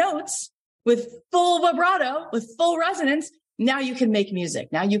plays its notes with full vibrato, with full resonance, now you can make music.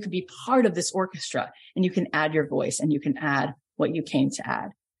 Now you can be part of this orchestra and you can add your voice and you can add what you came to add.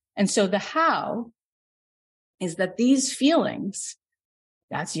 And so the how is that these feelings,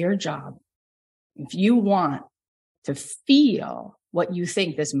 that's your job. If you want to feel what you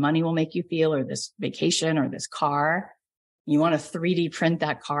think this money will make you feel or this vacation or this car, you want to 3D print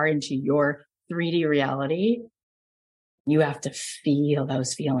that car into your 3D reality, you have to feel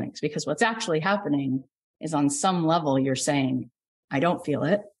those feelings because what's actually happening is on some level, you're saying, I don't feel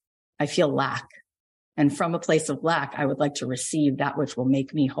it. I feel lack. And from a place of lack, I would like to receive that which will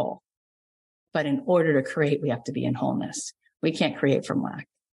make me whole. But in order to create, we have to be in wholeness. We can't create from lack.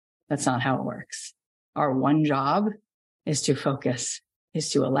 That's not how it works. Our one job is to focus, is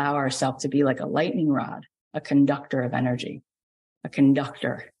to allow ourselves to be like a lightning rod, a conductor of energy, a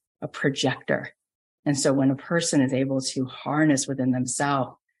conductor, a projector. And so when a person is able to harness within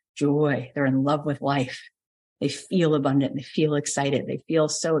themselves joy, they're in love with life. They feel abundant. They feel excited. They feel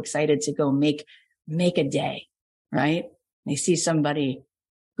so excited to go make a day, right? They see somebody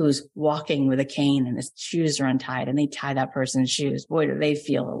who's walking with a cane and his shoes are untied and they tie that person's shoes. Boy, do they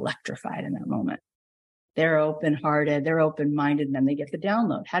feel electrified in that moment. They're open-hearted. They're open-minded. And then they get the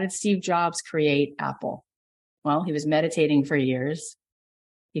download. How did Steve Jobs create Apple? Well, he was meditating for years.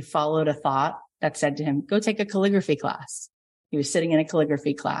 He followed a thought that said to him, go take a calligraphy class. He was sitting in a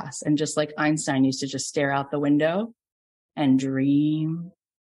calligraphy class. And just like Einstein used to just stare out the window and dream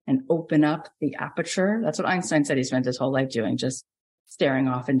and open up the aperture. That's what Einstein said he spent his whole life doing, just staring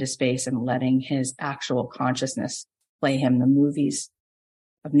off into space and letting his actual consciousness play him the movies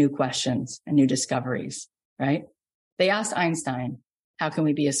of new questions and new discoveries, right? They asked Einstein, how can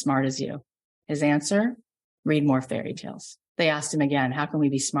we be as smart as you? His answer, read more fairy tales. They asked him again, how can we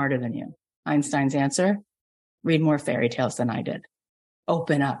be smarter than you? Einstein's answer, read more fairy tales than I did.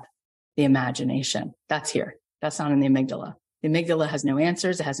 Open up the imagination. That's here. That's not in the amygdala. The amygdala has no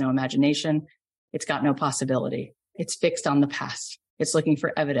answers. It has no imagination. It's got no possibility. It's fixed on the past. It's looking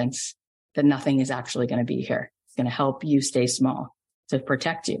for evidence that nothing is actually going to be here. It's going to help you stay small to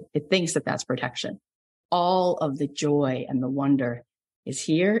protect you. It thinks that that's protection. All of the joy and the wonder is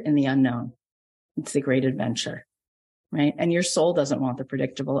here in the unknown. It's the great adventure, right? And your soul doesn't want the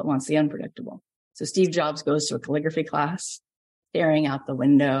predictable. It wants the unpredictable. So Steve Jobs goes to a calligraphy class, staring out the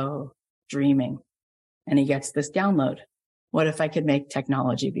window, dreaming, and he gets this download. What if I could make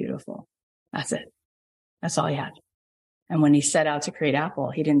technology beautiful? That's it. That's all he had. And when he set out to create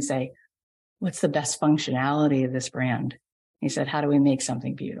Apple, he didn't say, what's the best functionality of this brand? He said, how do we make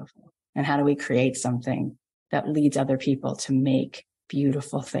something beautiful? And how do we create something that leads other people to make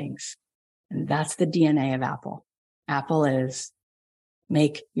beautiful things? And that's the DNA of Apple. Apple is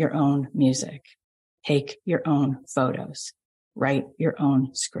make your own music, take your own photos, write your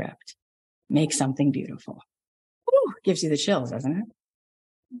own script, make something beautiful. Woo, gives you the chills, doesn't it?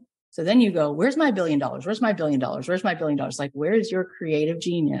 So then you go, where's my $1 billion? Where's my $1 billion? Where's my $1 billion? Like, where's your creative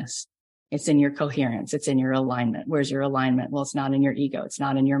genius? It's in your coherence. It's in your alignment. Where's your alignment? Well, it's not in your ego. It's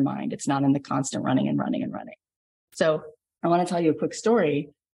not in your mind. It's not in the constant running and running and running. So I want to tell you a quick story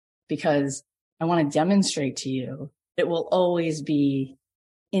because I want to demonstrate to you it will always be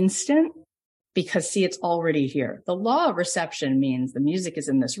instant because see, it's already here. The law of reception means the music is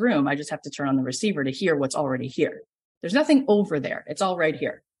in this room. I just have to turn on the receiver to hear what's already here. There's nothing over there. It's all right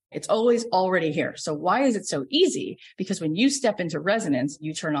here. It's always already here. So why is it so easy? Because when you step into resonance,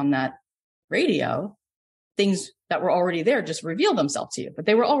 you turn on that radio, things that were already there just reveal themselves to you, but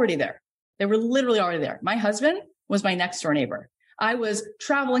they were already there. They were literally already there. My husband was my next door neighbor. I was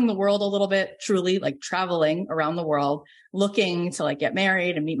traveling the world a little bit, truly like traveling around the world, looking to like get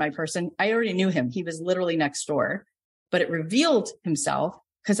married and meet my person. I already knew him. He was literally next door, but it revealed himself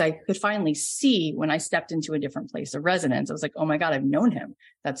because I could finally see when I stepped into a different place of resonance. I was like, oh my God, I've known him.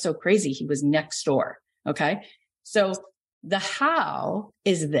 That's so crazy. He was next door. Okay. So the how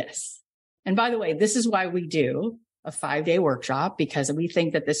is this. And by the way, this is why we do a 5-day workshop because we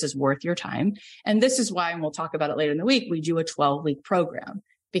think that this is worth your time. And this is why, and we'll talk about it later in the week, we do a 12-week program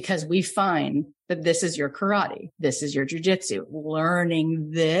because we find that this is your karate. This is your jujitsu.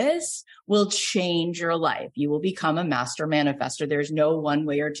 Learning this will change your life. You will become a master manifestor. There's no one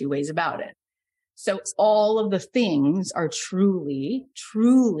way or two ways about it. So all of the things are truly,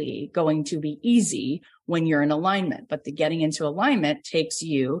 truly going to be easy when you're in alignment, but the getting into alignment takes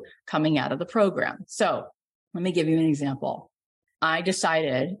you coming out of the program. So let me give you an example. I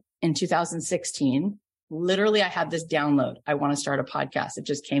decided in 2016, literally I had this download. I want to start a podcast. It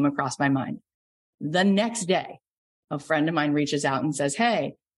just came across my mind. The next day, a friend of mine reaches out and says,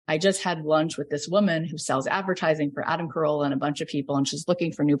 hey, I just had lunch with this woman who sells advertising for Adam Carolla and a bunch of people, and she's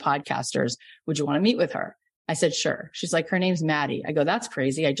looking for new podcasters. Would you want to meet with her? I said, sure. She's like, her name's Maddie. I go, that's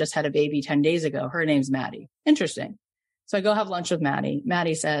crazy. I just had a baby 10 days ago. Her name's Maddie. Interesting. So I go have lunch with Maddie.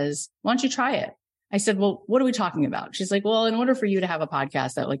 Maddie says, why don't you try it? I said, well, what are we talking about? She's like, well, in order for you to have a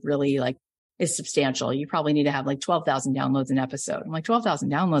podcast that like really like is substantial, you probably need to have like 12,000 downloads an episode. I'm like, 12,000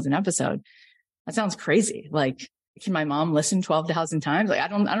 downloads an episode? That sounds crazy. Like, can my mom listen 12,000 times? Like, I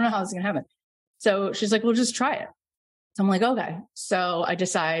don't know how this is going to happen. So she's like, well, just try it. So I'm like, okay. So I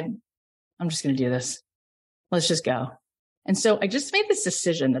decide I'm just going to do this. Let's just go. And so I just made this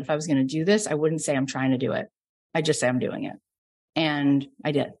decision that if I was going to do this, I wouldn't say I'm trying to do it. I just say I'm doing it. And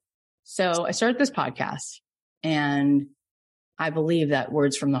I did. So I started this podcast and I believe that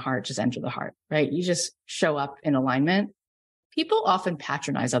words from the heart just enter the heart, right? You just show up in alignment. People often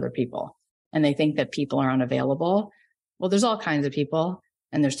patronize other people and they think that people are unavailable. Well, there's all kinds of people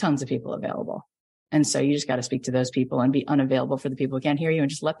and there's tons of people available. And so you just got to speak to those people and be unavailable for the people who can't hear you and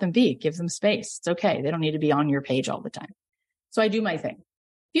just let them be, give them space. It's okay. They don't need to be on your page all the time. So I do my thing.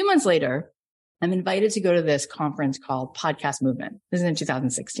 A few months later, I'm invited to go to this conference called Podcast Movement. This is in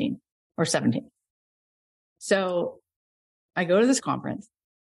 2016 or 17. So I go to this conference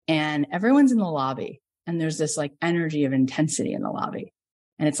and everyone's in the lobby and there's this like energy of intensity in the lobby.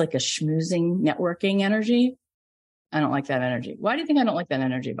 And it's like a schmoozing networking energy. I don't like that energy. Why do you think I don't like that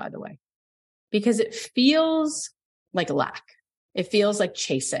energy, by the way? Because it feels like lack. It feels like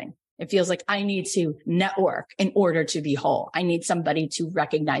chasing. It feels like I need to network in order to be whole. I need somebody to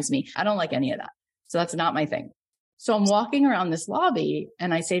recognize me. I don't like any of that. So that's not my thing. So I'm walking around this lobby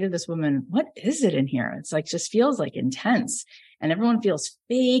and I say to this woman, what is it in here? It's like, just feels like intense and everyone feels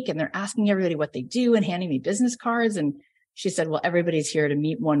fake and they're asking everybody what they do and handing me business cards. And she said, well, everybody's here to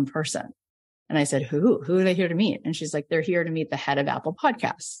meet one person. And I said, who are they here to meet? And she's like, they're here to meet the head of Apple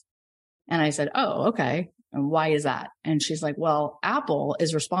Podcasts. And I said, oh, okay. And why is that? And she's like, well, Apple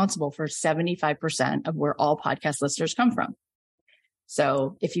is responsible for 75% of where all podcast listeners come from.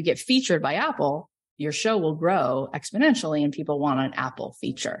 So if you get featured by Apple, your show will grow exponentially and people want an Apple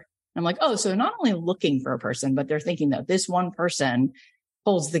feature. I'm like, oh, so they're not only looking for a person, but they're thinking that this one person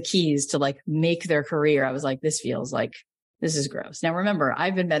holds the keys to like make their career. I was like, this is gross. Now, remember,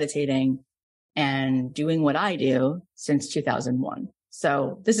 I've been meditating and doing what I do since 2001.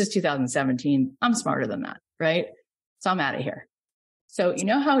 So this is 2017. I'm smarter than that, right? So I'm out of here. So you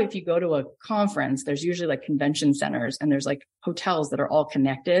know how if you go to a conference, there's usually like convention centers and there's like hotels that are all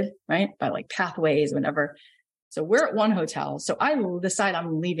connected, right? By like pathways, whatever. So we're at one hotel. So I decide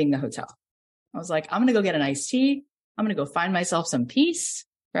I'm leaving the hotel. I was like, I'm going to go get an iced tea. I'm going to go find myself some peace,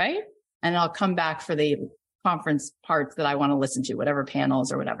 right? And I'll come back for the conference parts that I want to listen to, whatever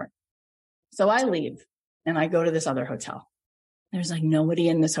panels or whatever. So I leave and I go to this other hotel. There's like nobody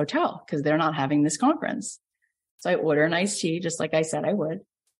in this hotel because they're not having this conference. So I order an iced tea, just like I said I would.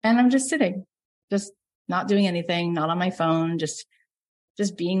 And I'm just sitting, just not doing anything, not on my phone, just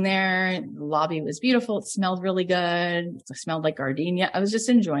being there. The lobby was beautiful. It smelled really good. It smelled like gardenia. I was just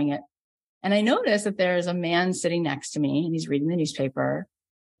enjoying it. And I noticed that there's a man sitting next to me and he's reading the newspaper.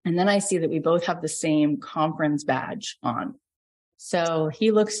 And then I see that we both have the same conference badge on. So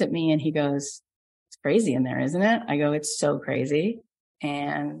he looks at me and he goes, it's crazy in there, isn't it? I go, it's so crazy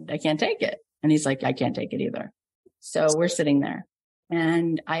and I can't take it. And he's like, I can't take it either. So we're sitting there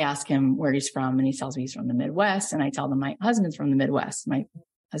and I ask him where he's from and he tells me he's from the Midwest. And I tell them my husband's from the Midwest. My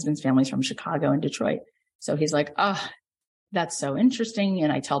husband's family's from Chicago and Detroit. So he's like, oh, that's so interesting.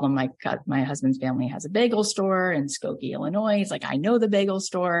 And I tell them my husband's family has a bagel store in Skokie, Illinois. He's like, I know the bagel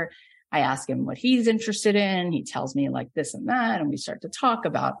store. I ask him what he's interested in. He tells me like this and that. And we start to talk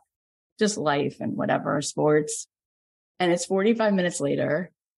about just life and whatever, sports. And it's 45 minutes later,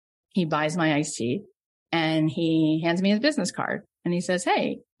 he buys my iced tea and he hands me his business card. And he says,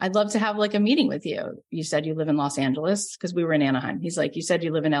 hey, I'd love to have like a meeting with you. You said you live in Los Angeles because we were in Anaheim. He's like, you said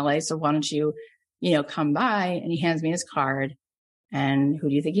you live in LA. So why don't you come by? And he hands me his card. And who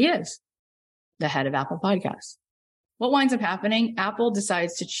do you think he is? The head of Apple Podcasts. What winds up happening? Apple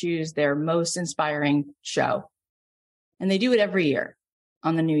decides to choose their most inspiring show. And they do it every year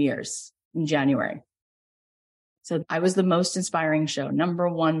on the New Year's in January. So I was the most inspiring show, number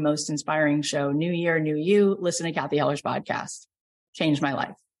one most inspiring show. New year, new you. Listen to Cathy Heller's podcast. Changed my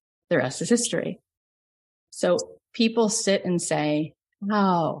life. The rest is history. So people sit and say,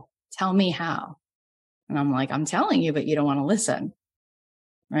 how? Tell me how. And I'm like, I'm telling you, but you don't want to listen,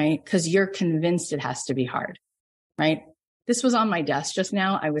 right? Because you're convinced it has to be hard, right? This was on my desk just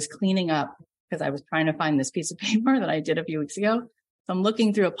now. I was cleaning up because I was trying to find this piece of paper that I did a few weeks ago. So I'm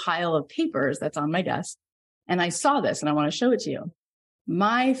looking through a pile of papers that's on my desk. And I saw this and I want to show it to you.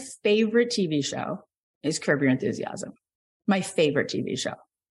 My favorite TV show is Curb Your Enthusiasm. My favorite TV show.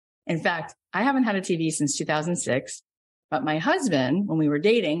 In fact, I haven't had a TV since 2006, but my husband, when we were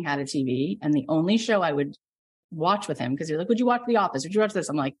dating, had a TV, and the only show I would watch with him, because he was like, would you watch The Office? Would you watch this?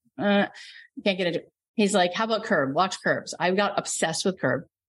 I'm like, can't get into it. He's like, how about Curb? Watch Curb. So I got obsessed with Curb.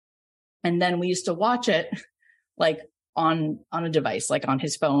 And then we used to watch it like on a device, like on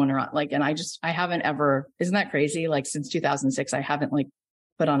his phone or on, like, and I haven't ever, isn't that crazy? Like since 2006, I haven't like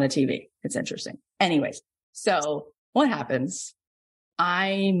put on a TV. It's interesting. Anyways. So what happens?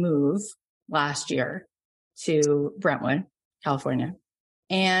 I moved last year to Brentwood, California,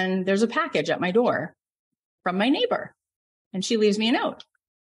 and there's a package at my door from my neighbor, and she leaves me a note.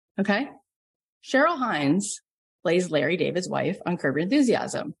 Okay. Cheryl Hines plays Larry David's wife on Curb Your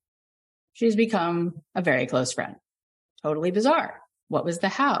Enthusiasm. She's become a very close friend. Totally bizarre. What was the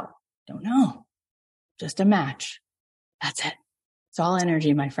how? Don't know. Just a match. That's it. It's all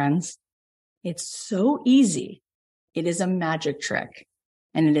energy, my friends. It's so easy. It is a magic trick,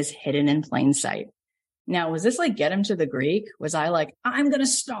 and it is hidden in plain sight. Now, was this like Get Him to the Greek? Was I like, I'm going to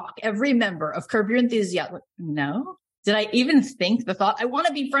stalk every member of Curb Your Enthusiasm? No. Did I even think the thought, I want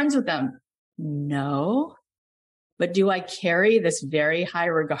to be friends with them? No. But do I carry this very high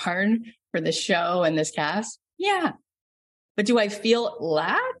regard for the show and this cast? Yeah. But do I feel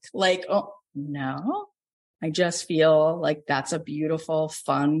lack? Like, oh, no. I just feel like that's a beautiful,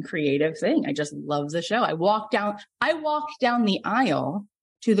 fun, creative thing. I just love the show. I walked down the aisle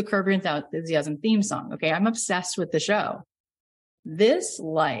to the Curb Your Enthusiasm theme song. Okay. I'm obsessed with the show. This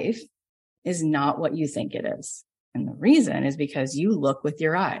life is not what you think it is. And the reason is because you look with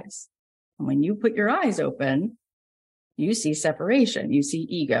your eyes. And when you put your eyes open, you see separation. You see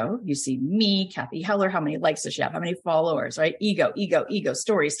ego. You see me, Cathy Heller. How many likes does she have? How many followers, right? Ego,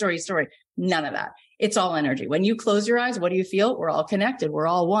 story. None of that. It's all energy. When you close your eyes, what do you feel? We're all connected. We're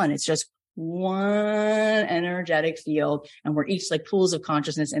all one. It's just one energetic field. And we're each like pools of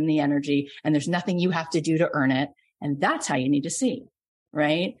consciousness in the energy. And there's nothing you have to do to earn it. And that's how you need to see,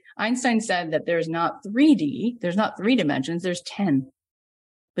 right? Einstein said that there's not 3D, there's not 3 dimensions, there's 10.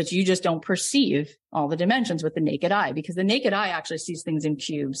 But you just don't perceive all the dimensions with the naked eye, because the naked eye actually sees things in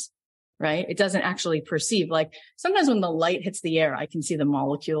cubes, right? It doesn't actually perceive. Like sometimes when the light hits the air, I can see the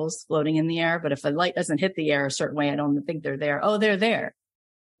molecules floating in the air. But if the light doesn't hit the air a certain way, I don't think they're there. Oh, they're there.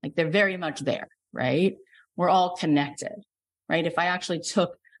 Like they're very much there, right? We're all connected, right? If I actually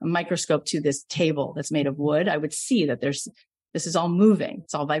took a microscope to this table that's made of wood, I would see that this is all moving.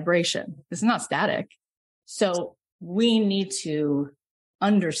 It's all vibration. This is not static. So we need to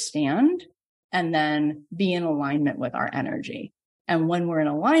understand and then be in alignment with our energy. And when we're in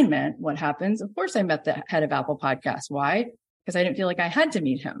alignment, what happens? Of course, I met the head of Apple Podcasts. Why? Because I didn't feel like I had to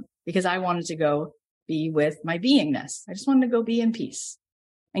meet him, because I wanted to go be with my beingness. I just wanted to go be in peace.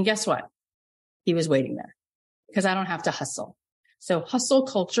 And guess what? He was waiting there because I don't have to hustle. So hustle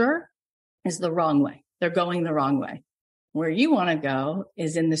culture is the wrong way. They're going the wrong way. Where you want to go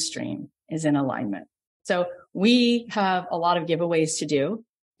is in the stream, is in alignment. So we have a lot of giveaways to do.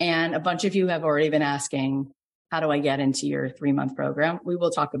 And a bunch of you have already been asking, how do I get into your 3-month program? We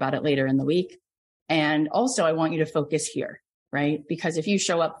will talk about it later in the week. And also I want you to focus here, right? Because if you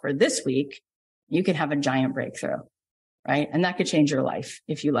show up for this week, you can have a giant breakthrough, right? And that could change your life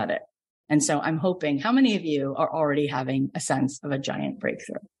if you let it. And so I'm hoping, how many of you are already having a sense of a giant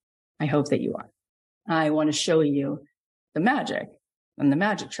breakthrough? I hope that you are. I want to show you the magic and the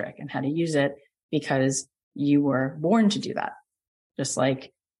magic trick and how to use it, because you were born to do that. Just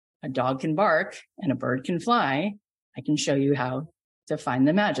like a dog can bark and a bird can fly, I can show you how to find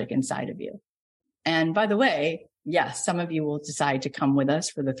the magic inside of you. And by the way, yes, some of you will decide to come with us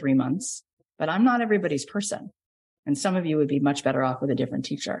for the 3 months, but I'm not everybody's person. And some of you would be much better off with a different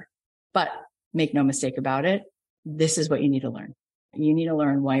teacher. But make no mistake about it, this is what you need to learn. You need to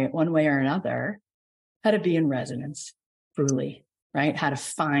learn one way or another, how to be in resonance, truly, right? How to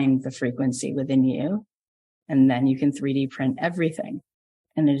find the frequency within you. And then you can 3D print everything.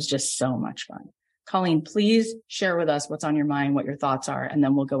 And it is just so much fun. Colleen, please share with us what's on your mind, what your thoughts are, and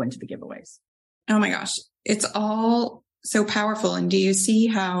then we'll go into the giveaways. Oh my gosh. It's all so powerful. And do you see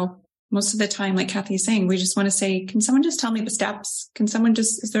how most of the time, like Kathy is saying, we just want to say, can someone just tell me the steps? Can someone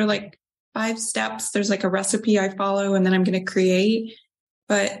just, is there like 5 steps? There's like a recipe I follow and then I'm going to create,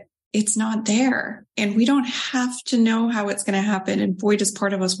 but it's not there. And we don't have to know how it's going to happen. And boy, does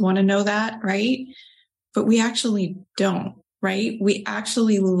part of us want to know that, right? But we actually don't, right? We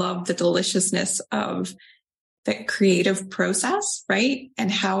actually love the deliciousness of the creative process, right?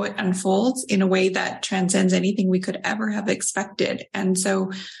 And how it unfolds in a way that transcends anything we could ever have expected. And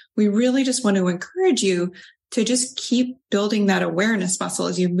so we really just want to encourage you to just keep building that awareness muscle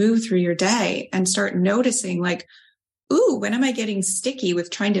as you move through your day and start noticing like, ooh, when am I getting sticky with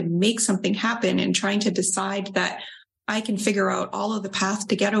trying to make something happen and trying to decide that I can figure out all of the path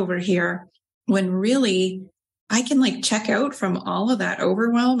to get over here, when really I can like check out from all of that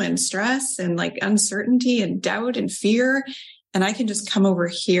overwhelm and stress and like uncertainty and doubt and fear. And I can just come over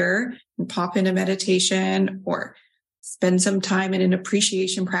here and pop into meditation or spend some time in an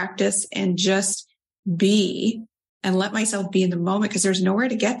appreciation practice and just be and let myself be in the moment, because there's nowhere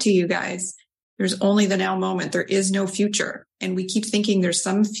to get to, you guys. There's only the now moment. There is no future. And we keep thinking there's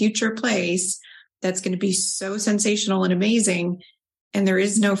some future place that's going to be so sensational and amazing. And there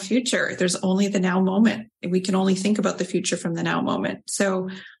is no future. There's only the now moment. And we can only think about the future from the now moment. So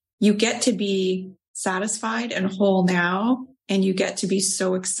you get to be satisfied and whole now, and you get to be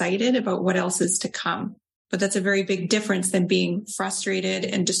so excited about what else is to come. But that's a very big difference than being frustrated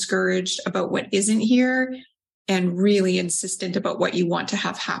and discouraged about what isn't here and really insistent about what you want to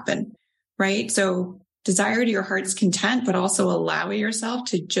have happen, right? So desire to your heart's content, but also allow yourself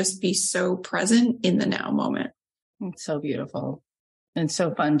to just be so present in the now moment. It's so beautiful. And it's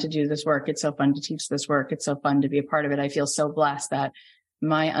so fun to do this work. It's so fun to teach this work. It's so fun to be a part of it. I feel so blessed that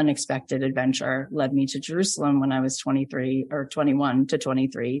my unexpected adventure led me to Jerusalem when I was 23 or 21 to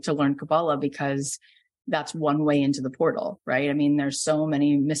 23 to learn Kabbalah, because that's one way into the portal, right? I mean, there's so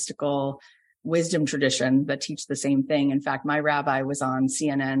many mystical wisdom traditions that teach the same thing. In fact, my rabbi was on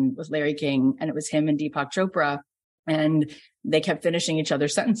CNN with Larry King, and it was him and Deepak Chopra, and they kept finishing each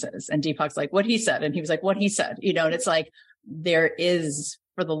other's sentences. And Deepak's like, what he said. And he was like, what he said, and it's like, there is,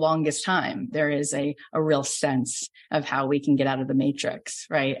 for the longest time, there is a real sense of how we can get out of the matrix,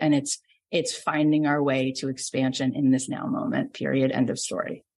 right? And it's finding our way to expansion in this now moment, period, end of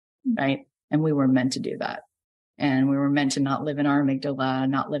story, right? And we were meant to do that. And we were meant to not live in our amygdala,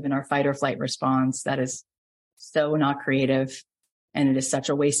 not live in our fight or flight response. That is so not creative. And it is such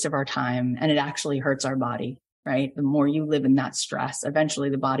a waste of our time. And it actually hurts our body, right? The more you live in that stress, eventually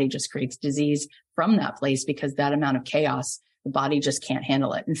the body just creates disease from that place, because that amount of chaos the body just can't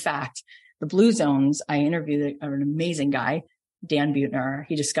handle it. In fact, the blue zones, I interviewed an amazing guy, Dan Buettner.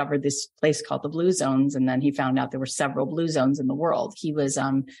 He discovered this place called the Blue Zones. And then he found out there were several blue zones in the world. He was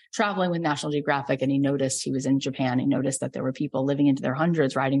traveling with National Geographic, and he was in Japan. He noticed that there were people living into their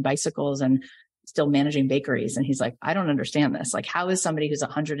hundreds, riding bicycles and still managing bakeries. And he's like, I don't understand this. Like, how is somebody who's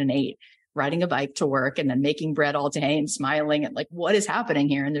 108 riding a bike to work and then making bread all day and smiling, and like, what is happening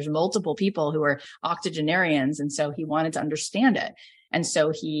here? And there's multiple people who are octogenarians. And so he wanted to understand it. And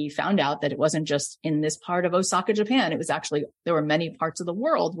so he found out that it wasn't just in this part of Osaka, Japan. It was actually, there were many parts of the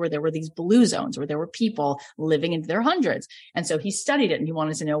world where there were these blue zones, where there were people living into their hundreds. And so he studied it, and he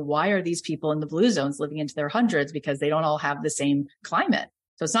wanted to know, why are these people in the blue zones living into their hundreds? Because they don't all have the same climate.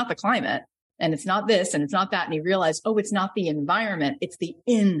 So it's not the climate, and it's not this, and it's not that. And he realized, oh, it's not the environment, it's the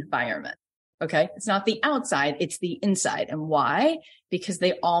environment. Okay. It's not the outside, it's the inside. And why? Because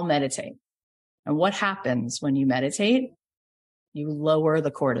they all meditate. And what happens when you meditate? You lower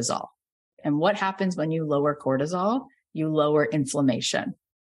the cortisol. And what happens when you lower cortisol? You lower inflammation.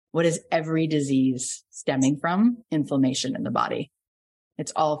 What is every disease stemming from? Inflammation in the body.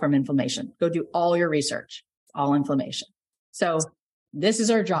 It's all from inflammation. Go do all your research. It's all inflammation. So this is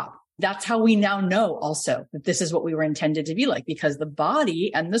our job. That's how we now know also that this is what we were intended to be like, because the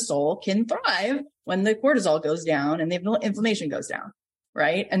body and the soul can thrive when the cortisol goes down and the inflammation goes down.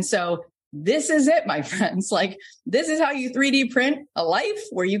 Right. And so this is it, my friends. Like, this is how you 3D print a life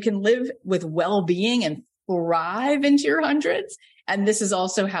where you can live with well-being and thrive into your hundreds. And this is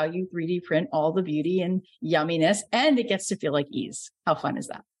also how you 3D print all the beauty and yumminess, and it gets to feel like ease. How fun is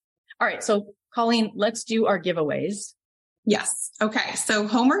that? All right. So Colleen, let's do our giveaways. Yes. Okay. So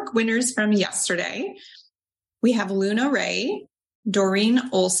homework winners from yesterday, we have Luna Ray, Doreen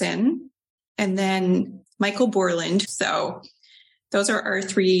Olson, and then Michael Borland. So those are our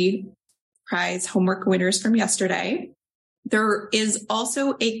 3 prize homework winners from yesterday. There is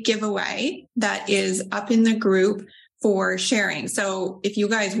also a giveaway that is up in the group for sharing. So if you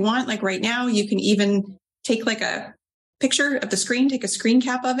guys want, like right now, you can even take like a picture of the screen, take a screen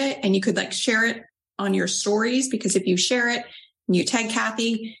cap of it, and you could like share it on your stories, because if you share it and you tag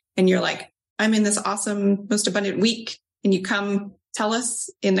Kathy and you're like, I'm in this awesome, most abundant week, and you come tell us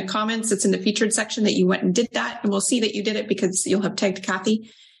in the comments, it's in the featured section that you went and did that, and we'll see that you did it because you'll have tagged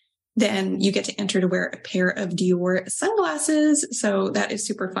Kathy, then you get to enter to wear a pair of Dior sunglasses. So that is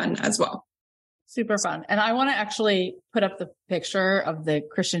super fun as well. Super fun. And I want to actually put up the picture of the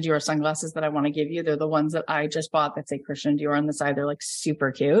Christian Dior sunglasses that I want to give you. They're the ones that I just bought that say Christian Dior on the side. They're like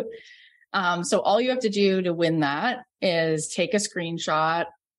super cute. So all you have to do to win that is take a screenshot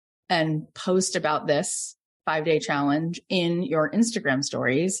and post about this 5-day challenge in your Instagram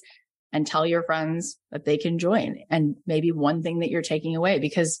stories and tell your friends that they can join. And maybe one thing that you're taking away,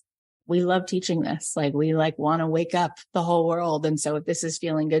 because we love teaching this. Like, we want to wake up the whole world. And so if this is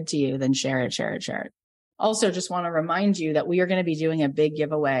feeling good to you, then share it, share it, share it. Also, just want to remind you that we are going to be doing a big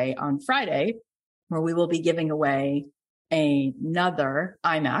giveaway on Friday, where we will be giving away another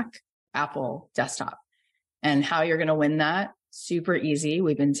iMac Apple desktop. And how you're going to win that? Super easy.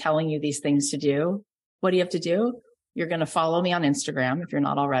 We've been telling you these things to do. What do you have to do? You're going to follow me on Instagram, if you're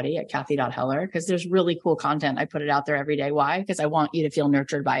not already, at Kathy.Heller, because there's really cool content. I put it out there every day. Why? Because I want you to feel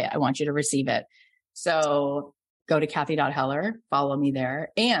nurtured by it. I want you to receive it. So go to Kathy.Heller, follow me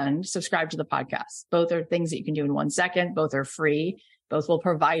there, and subscribe to the podcast. Both are things that you can do in 1 second. Both are free. Both will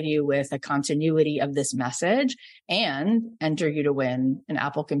provide you with a continuity of this message and enter you to win an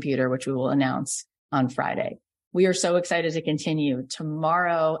Apple computer, which we will announce on Friday. We are so excited to continue.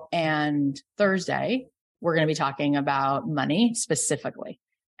 Tomorrow and Thursday, we're going to be talking about money specifically.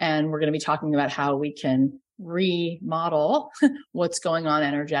 And we're going to be talking about how we can remodel what's going on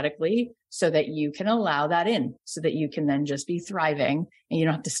energetically so that you can allow that in, so that you can then just be thriving and you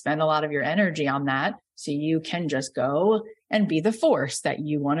don't have to spend a lot of your energy on that. So you can just go and be the force that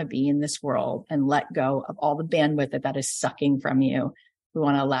you want to be in this world and let go of all the bandwidth that is sucking from you. We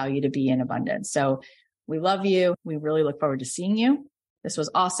want to allow you to be in abundance. So we love you. We really look forward to seeing you. This was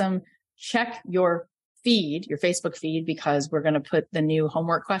awesome. Check your feed, your Facebook feed, because we're going to put the new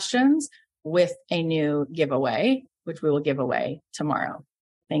homework questions with a new giveaway, which we will give away tomorrow.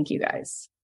 Thank you guys.